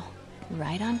Sable.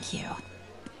 Right on cue.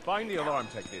 Find the alarm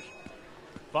technician.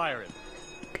 Fire him.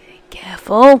 Okay,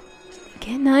 careful.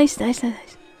 Okay, nice.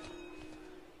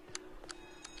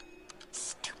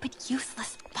 Stupid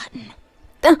useless button.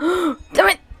 Damn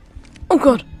it! Oh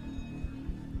god.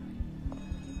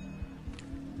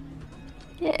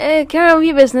 Yeah, carry on with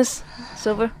your business,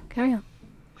 Silver. Carry on.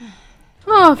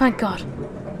 Oh, thank God.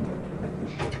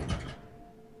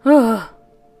 Oh.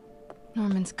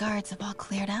 Norman's guards have all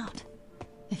cleared out.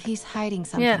 If he's hiding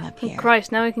something up here... Oh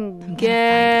Christ, now we can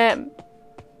get...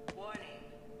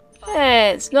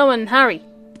 Hey, it's Norman and Harry.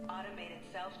 Automated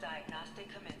self-diagnostic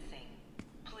commencing.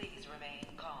 Please remain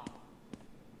calm.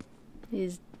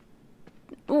 His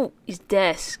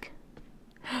desk.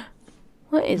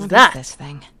 What is What that? is this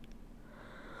thing?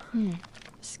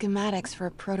 Schematics for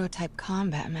a prototype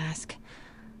combat mask.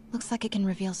 Looks like it can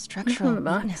reveal structural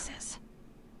weaknesses.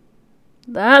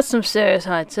 That's some serious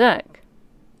high tech.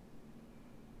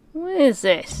 What is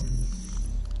this?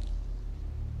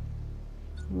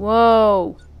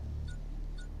 Whoa.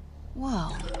 Whoa.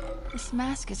 This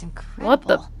mask is incredible. What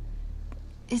the?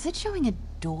 Is it showing a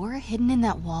door hidden in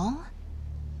that wall?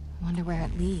 Wonder where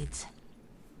it leads.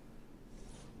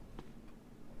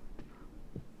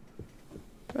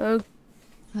 Okay.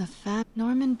 The fat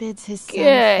Norman bids his son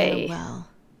farewell.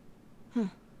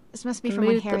 This must be from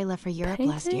when Harry left for Europe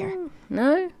last year.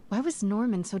 No? Why was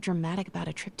Norman so dramatic about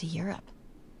a trip to Europe?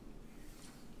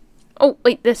 Oh,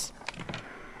 wait, this.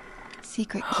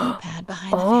 Secret keypad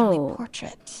behind the family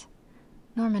portrait.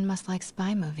 Norman must like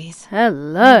spy movies.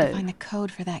 Hello. I need to find the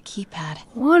code for that keypad.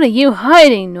 What are you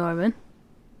hiding, Norman?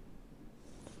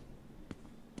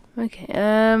 Okay,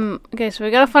 okay, so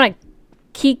we gotta find a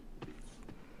key.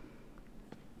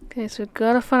 Okay, so we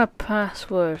gotta find a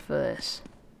password for this.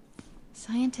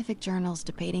 Scientific journals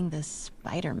debating the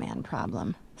Spider-Man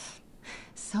problem.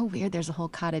 So weird there's a whole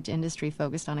cottage industry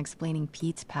focused on explaining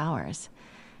Pete's powers.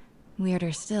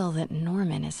 Weirder still that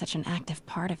Norman is such an active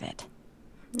part of it.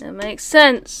 That makes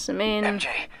sense. I mean... MJ,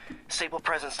 Sable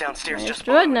presence downstairs just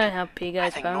I moved. know how P guys I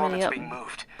think family Norman's got being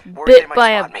moved. bit by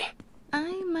a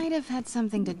I might have had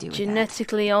something to do with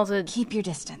genetically that. altered... Keep your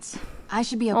distance. I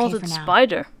should be okay altered for now.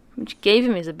 spider, which gave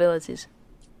him his abilities.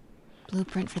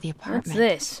 Blueprint for the apartment. What's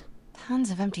this?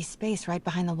 Tons of empty space right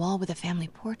behind the wall with a family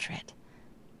portrait.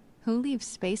 Who leaves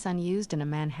space unused in a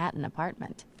Manhattan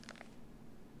apartment?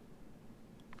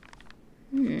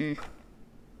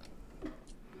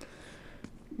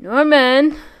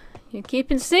 Norman, you're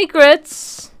keeping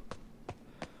secrets.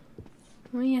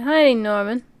 What are you hiding,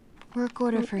 Norman? Work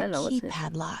order for Hello, what's this?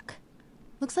 keypad lock.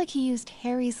 Looks like he used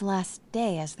Harry's last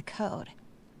day as the code.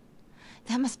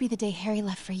 That must be the day Harry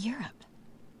left for Europe.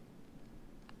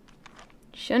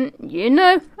 Shouldn't you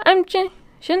know, MJ?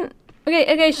 Shouldn't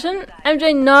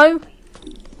MJ know?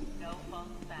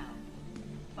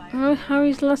 Oh,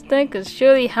 Harry's last day, because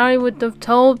surely Harry would have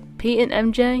told Pete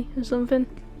and MJ or something.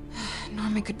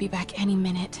 Norman could be back any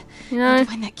minute. You know,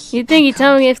 Find that you'd think he'd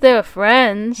tell me if they were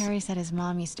friends. Harry said his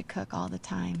mom used to cook all the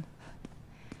time.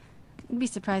 I'd be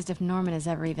surprised if Norman has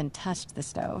ever even touched the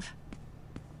stove.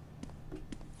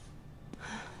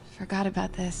 Forgot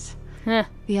about this. Huh.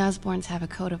 The Osborns have a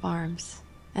coat of arms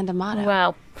and a motto.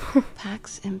 Wow.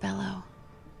 Pax in bello,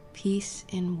 peace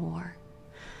in war.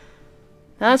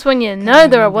 That's when you know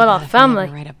they're a well-off family.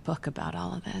 Write a book about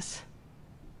all of this.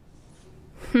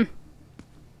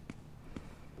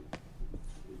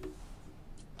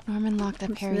 Norman locked up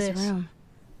What's Harry's this? room.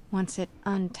 Wants it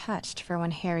untouched for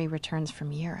when Harry returns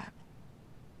from Europe.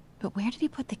 But where did he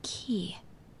put the key?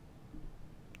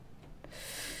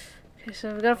 Okay,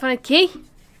 so we gotta find a key.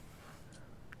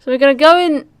 So we're gonna go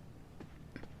in.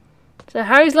 So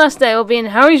Harry's last day will be in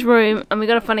Harry's room, and we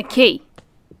gotta find a key.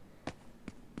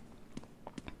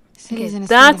 City's in a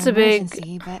that's state of a big-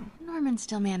 emergency, but Norman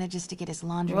still manages to get his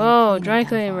laundry. Whoa, and dry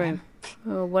cleaning cleaning done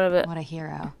for room. him. Or whatever. What a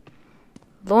hero.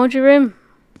 Laundry room,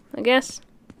 I guess.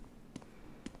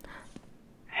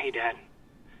 Hey, Dad.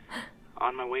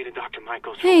 On my way to Dr.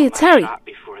 Michael's Hey, it's Harry. shop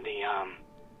before the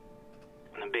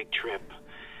big trip.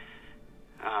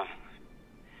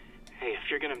 Hey, if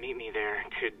you're gonna meet me there,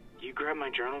 could you grab my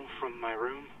journal from my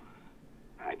room?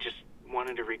 I just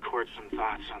wanted to record some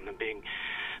thoughts on the big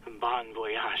Bon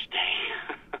Voyage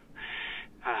day.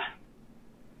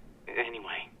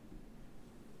 Anyway.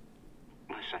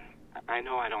 Listen, I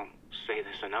know I don't say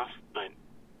this enough, but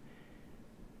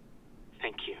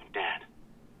thank you, Dad.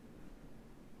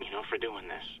 You know, for doing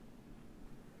this.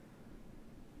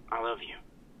 I love you.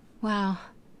 Wow.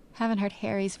 Haven't heard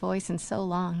Harry's voice in so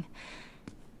long.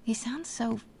 He sounds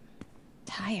so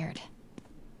tired.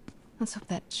 Let's hope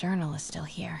that journal is still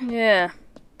here. Yeah.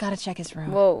 Gotta check his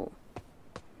room. Whoa.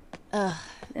 Ugh,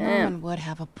 no Damn. one would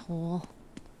have a pool.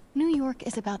 New York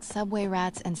is about subway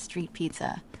rats and street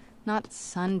pizza, not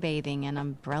sunbathing and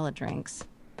umbrella drinks.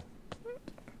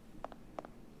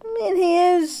 I mean, he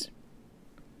is...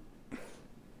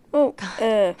 Oh,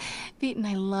 Pete and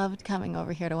I loved coming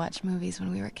over here to watch movies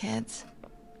when we were kids.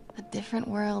 A different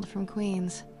world from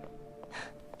Queens.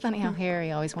 Funny how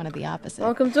Harry always wanted the opposite.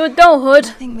 Welcome to adulthood.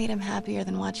 Nothing made him happier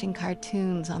than watching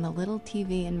cartoons on the little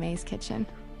TV in May's kitchen.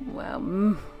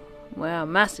 Wow, wow,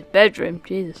 massive bedroom,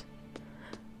 Jesus.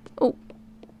 Oh.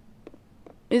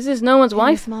 Is this no one's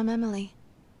wife? His mom, Emily.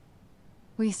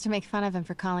 We used to make fun of him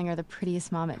for calling her the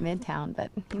prettiest mom at Midtown, but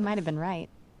he might have been right.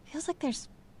 Feels like there's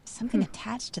something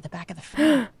attached to the back of the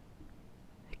frame.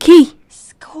 Key!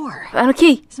 Score! Found a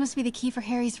key! This must be the key for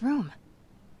Harry's room.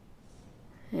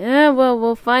 Yeah, well,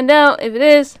 we'll find out if it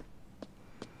is.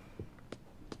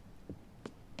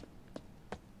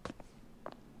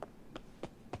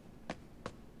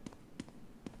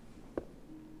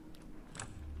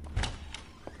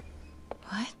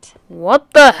 What?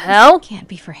 What the hell? This can't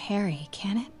be for Harry,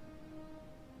 can it?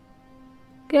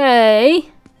 Okay.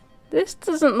 This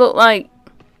doesn't look like...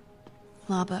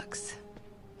 Law books.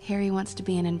 Harry wants to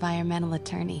be an environmental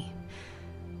attorney.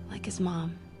 Like his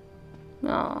mom.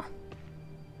 Aw.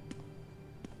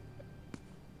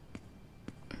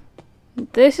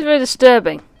 This is very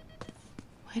disturbing.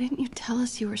 Why didn't you tell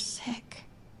us you were sick?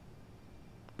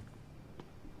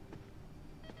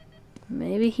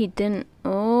 Maybe he didn't.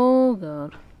 Oh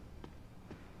god.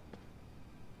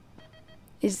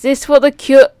 Is this what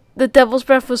the Devil's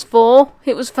Breath was for?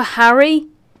 It was for Harry?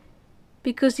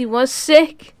 Because he was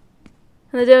sick?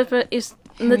 And the Devil's Breath is...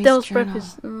 And the Harry's Devil's Breath journal.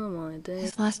 is... Oh my days.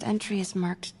 His last entry is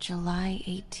marked July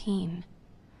 18.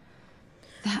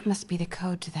 That must be the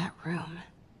code to that room.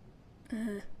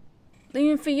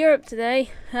 Leaving for Europe today.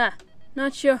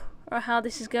 Not sure how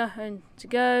this is going to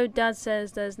go. Dad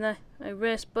says there's no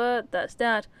risk, but that's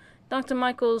Dad. Dr.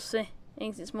 Michaels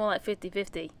thinks it's more like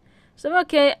 50-50. So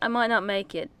okay, I might not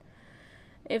make it.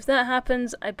 If that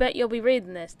happens, I bet you'll be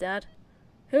reading this, Dad.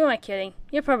 Who am I kidding?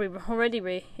 You're probably already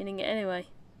reading it anyway.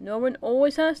 No one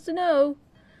always has to know.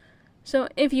 So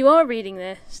if you are reading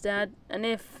this, Dad, and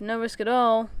if no risk at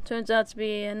all turns out to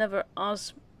be another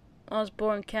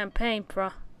Osborn campaign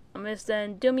promise,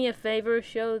 then do me a favor,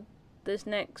 show this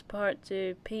next part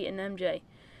to Pete and MJ.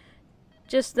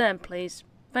 Just them, please.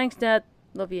 Thanks, Dad.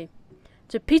 Love you.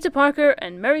 To Peter Parker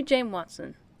and Mary Jane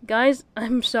Watson. Guys,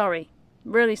 I'm sorry.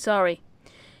 Really sorry.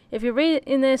 If you're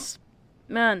reading this,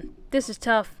 man, this is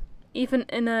tough. Even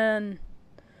in an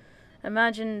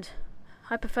imagined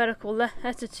hypothetical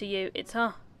letter to you, it's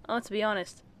hard to be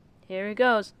honest. Here it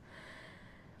goes.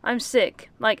 I'm sick.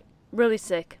 Like, really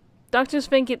sick. Doctors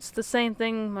think it's the same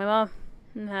thing my mom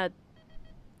had.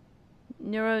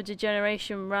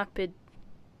 Neurodegeneration, rapid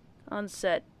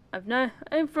onset. I've known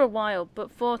for a while,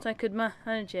 but thought I could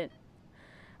manage it.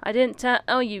 I didn't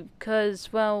tell you, cause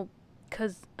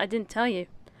I didn't tell you.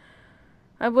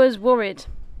 I was worried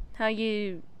how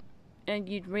you'd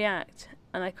react,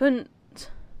 and I couldn't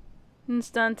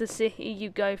stand to see you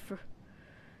go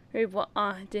through what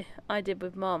I did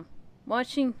with Mom.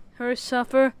 Watching her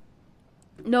suffer,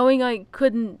 knowing I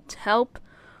couldn't help,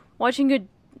 watching her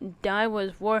die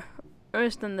was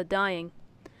worse than the dying.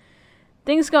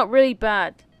 Things got really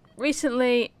bad.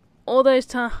 Recently, all those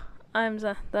times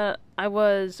that I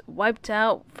was wiped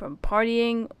out from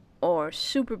partying or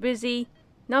super busy,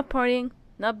 not partying,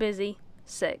 not busy,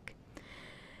 sick.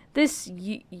 This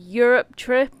Europe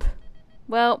trip,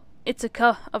 well, it's a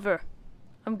cover.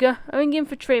 I'm going in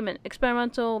for treatment,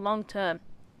 experimental, long term.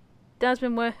 Dad's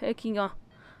been working on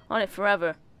it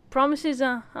forever. Promises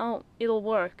how it'll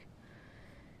work.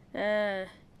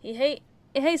 He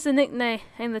hates the nickname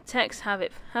and the techs have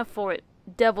for it,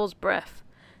 Devil's Breath.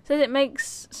 Says it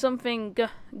makes something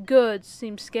good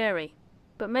seem scary.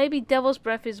 But maybe Devil's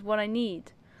Breath is what I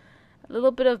need. A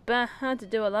little bit of bad to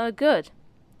do a lot of good.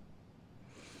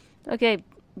 Okay,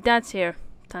 Dad's here.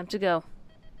 Time to go.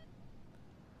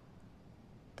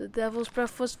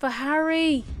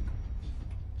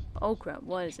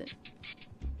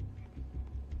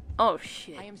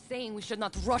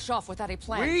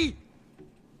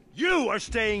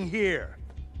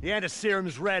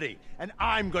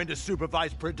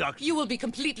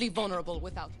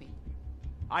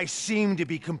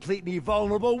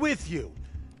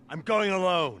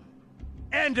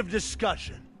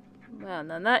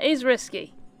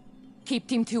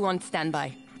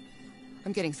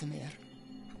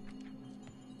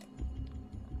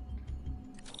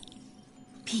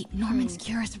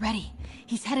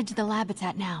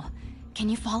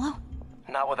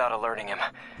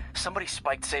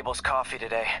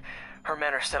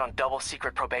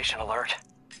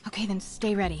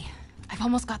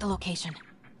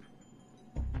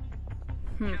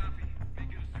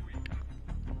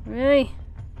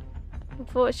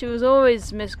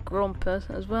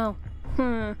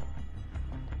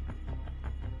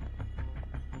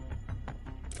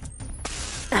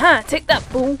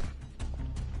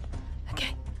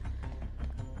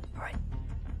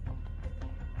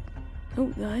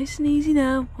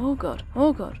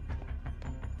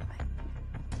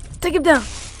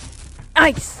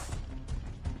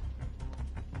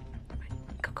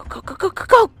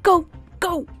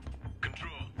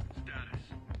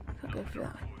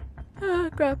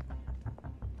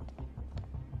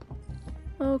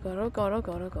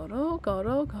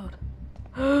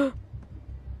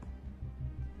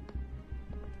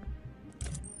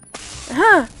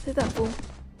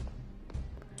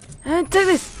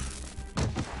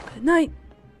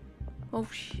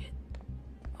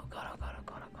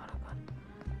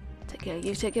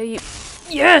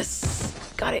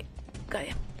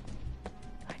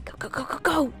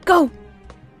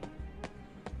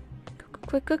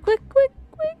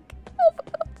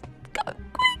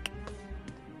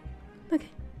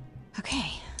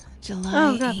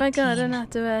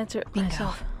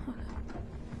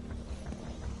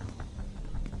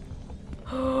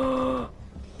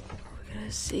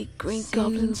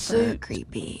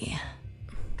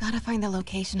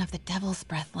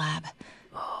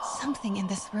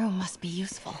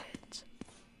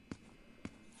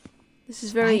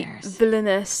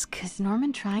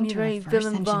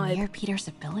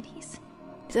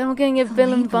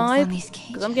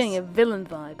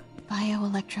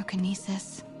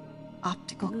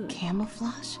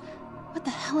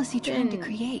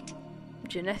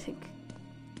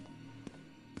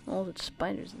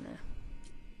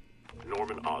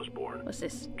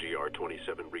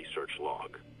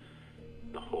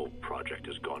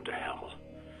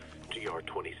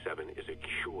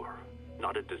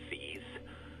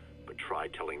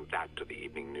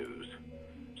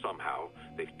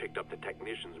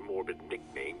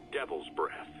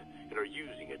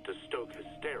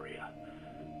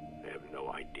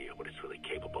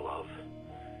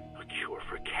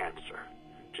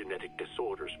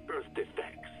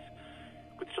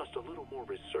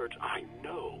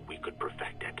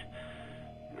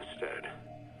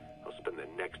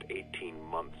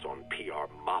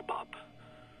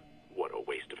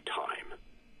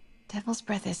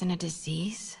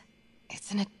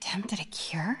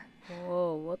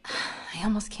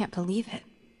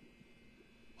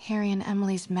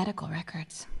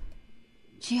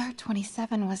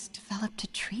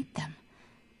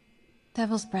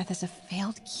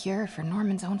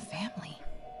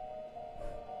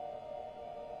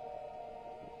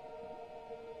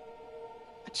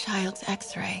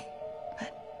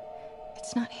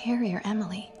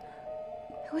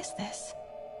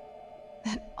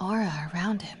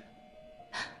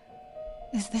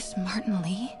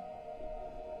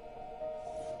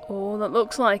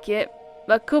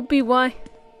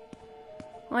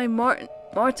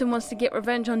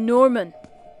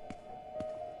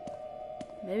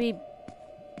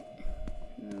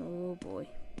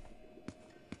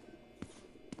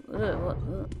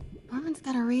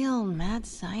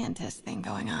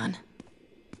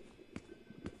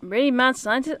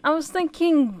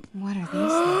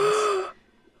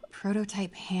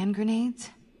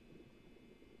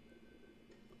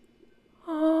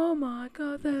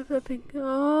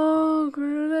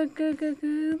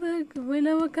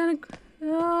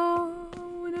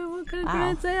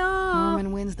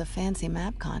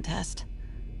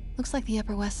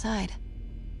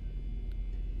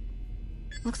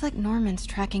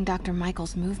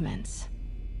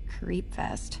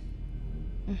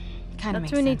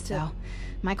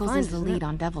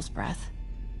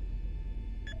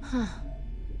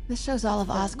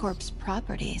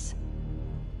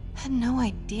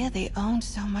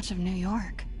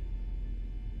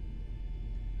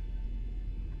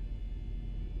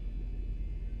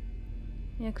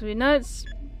 Yeah, because we know it's...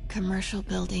 Commercial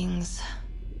buildings.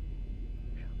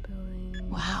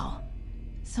 Wow.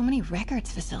 So many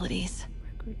records facilities.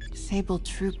 Sable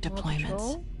troop deployments.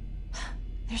 Patrol?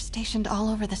 They're stationed all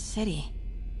over the city.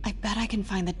 I bet I can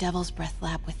find the Devil's Breath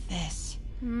lab with this.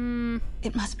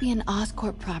 It must be an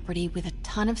Oscorp property with a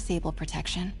ton of Sable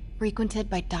protection, frequented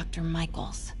by Dr.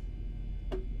 Michaels.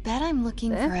 Bet I'm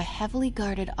looking for a heavily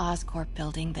guarded Oscorp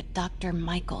building that Dr.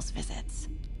 Michaels visits.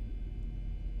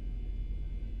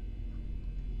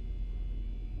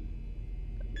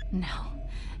 No.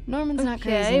 Norman's not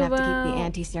crazy enough to keep the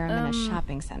anti-serum in a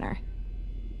shopping center.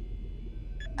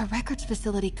 A records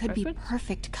facility could be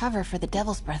perfect cover for the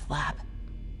Devil's Breath lab.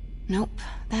 Nope,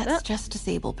 that's just a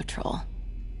Sable patrol.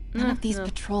 None of these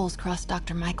patrols cross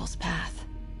Dr. Michaels' path.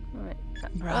 Right.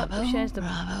 Bravo,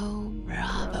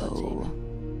 bravo.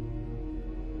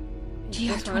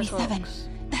 GR27.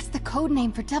 That's the code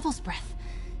name for Devil's Breath.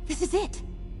 This is it.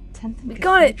 10th We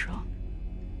got it.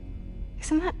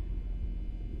 Isn't that...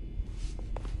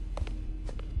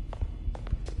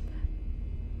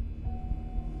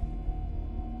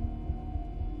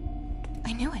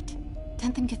 I knew it.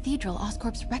 10th and Cathedral,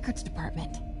 Oscorp's records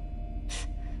department.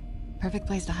 Perfect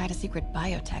place to hide a secret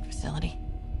biotech facility.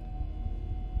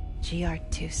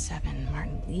 GR27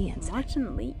 Martin Lee incident.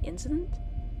 Martin Lee incident?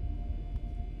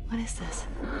 What is this?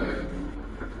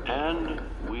 And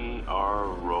we are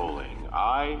rolling.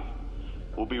 I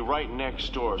will be right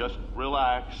next door. Just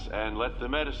relax and let the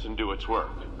medicine do its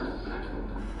work.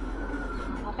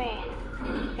 宝贝，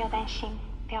不要担心，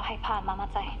不要害怕，妈妈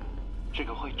在。这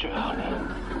个会治好的，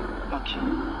放心。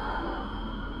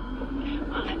你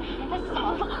在什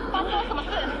么？发生了什么事？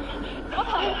我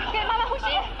疼，给妈妈呼吸。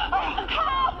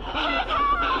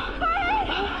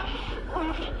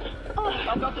好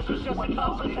，I've got this just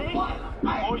consultation.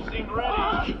 Hoisting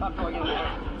ready. I'm going in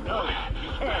there. No,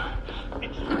 you can't.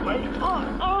 It's too late.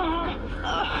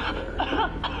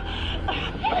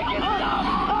 Make it stop.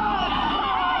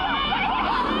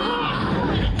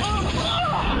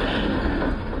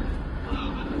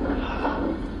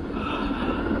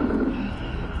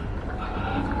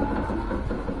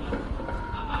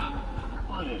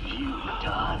 What have you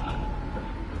done?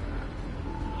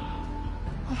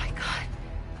 Oh my god.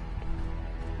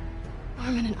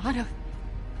 Norman and Otto.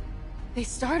 They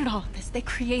started all of this. They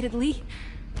created Lee.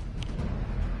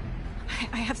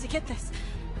 I have to get this.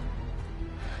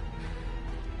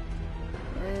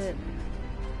 It's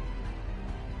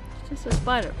just a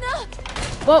spider. No!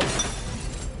 Whoa!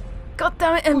 God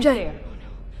damn it, MJ!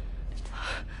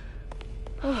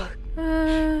 Oh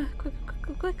my.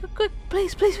 Quick,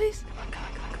 please.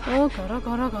 Oh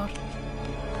god.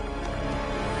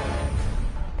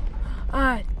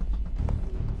 Alright.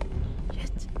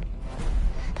 Shit.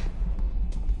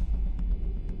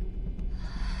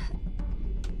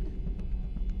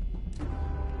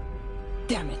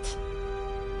 Damn it.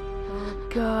 Oh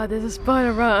god, there's a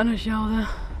spider right on her shoulder.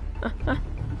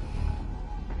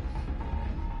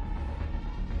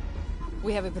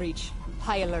 We have a breach.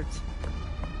 High alert.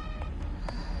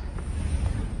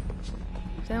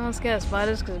 Is anyone scared of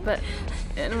spiders? Because I bet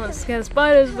anyone scared of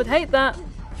spiders would hate that.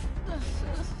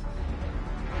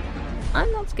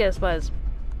 I'm not scared of spiders.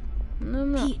 No,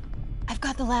 I'm not. Pete, I've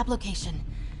got the lab location.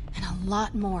 And a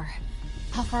lot more.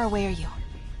 How far away are you?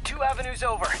 2 avenues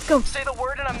over. Go. Say the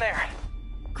word and I'm there.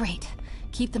 Great.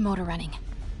 Keep the motor running.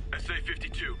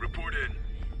 SA-52, report in.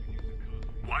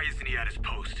 Why isn't he at his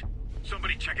post?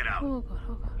 Somebody check it out. Oh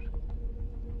god.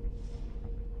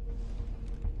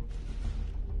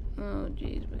 Oh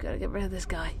jeez, we gotta get rid of this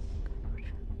guy.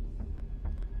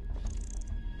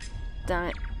 Damn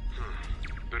it.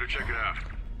 Better check it out.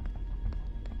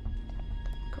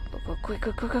 Go, quick!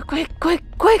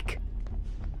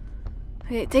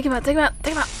 Okay, take him out.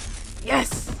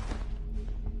 Yes!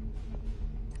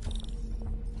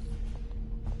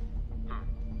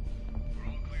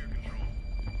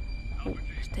 Oh,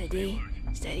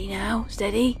 steady now,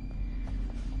 steady.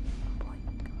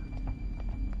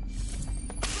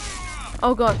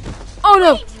 Oh god. Oh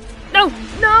no!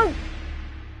 No!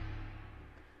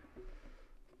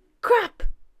 Crap!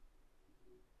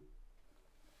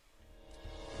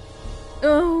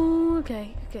 Oh,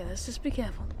 okay, let's just be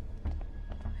careful.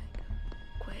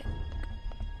 Quick.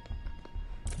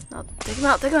 No, take him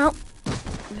out!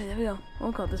 Okay, there we go.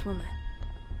 Oh god, there's one there.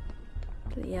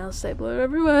 The yellow stapler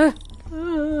everywhere.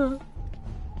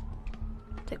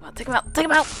 Take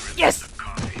him out! Yes!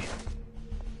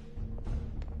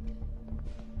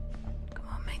 Come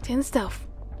on, maintain stealth.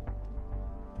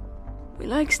 We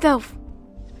like stealth.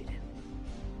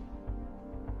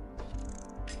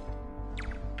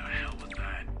 The hell was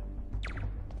that?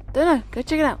 Don't know. Go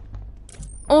check it out.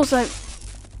 Also,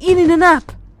 You need a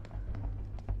nap.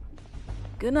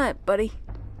 Good night, buddy.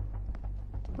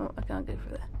 Oh, I can't go for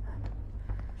that.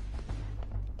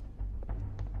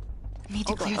 Need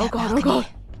to clear oh that god, balcony. oh god.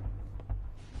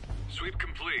 Sweep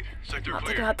complete. Sector Take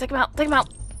him clear. out, take him out, take him out.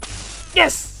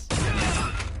 Yes!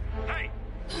 Hey!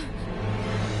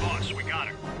 Boss, we got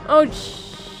her. Oh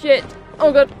shit.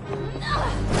 Oh god.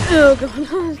 Oh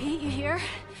god. Pete, you here?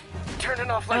 Turning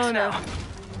off lights Oh, no. now.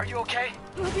 Are you okay?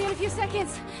 We'll be in a few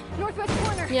seconds. Northwest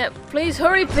corner. Yep, please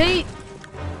hurry, Pete.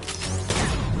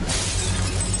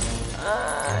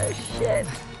 Ah, shit.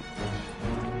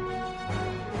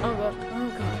 Oh god,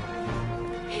 oh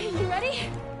god. You ready?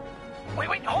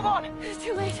 Wait, hold on! It's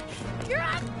too late. You're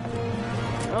up!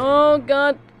 Oh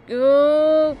god.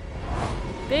 Oh.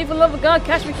 Pete, for the love of God,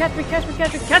 catch me, catch me, catch me,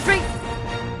 catch me, catch me!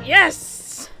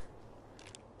 Yes!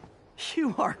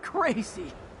 You are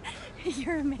crazy.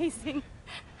 You're amazing.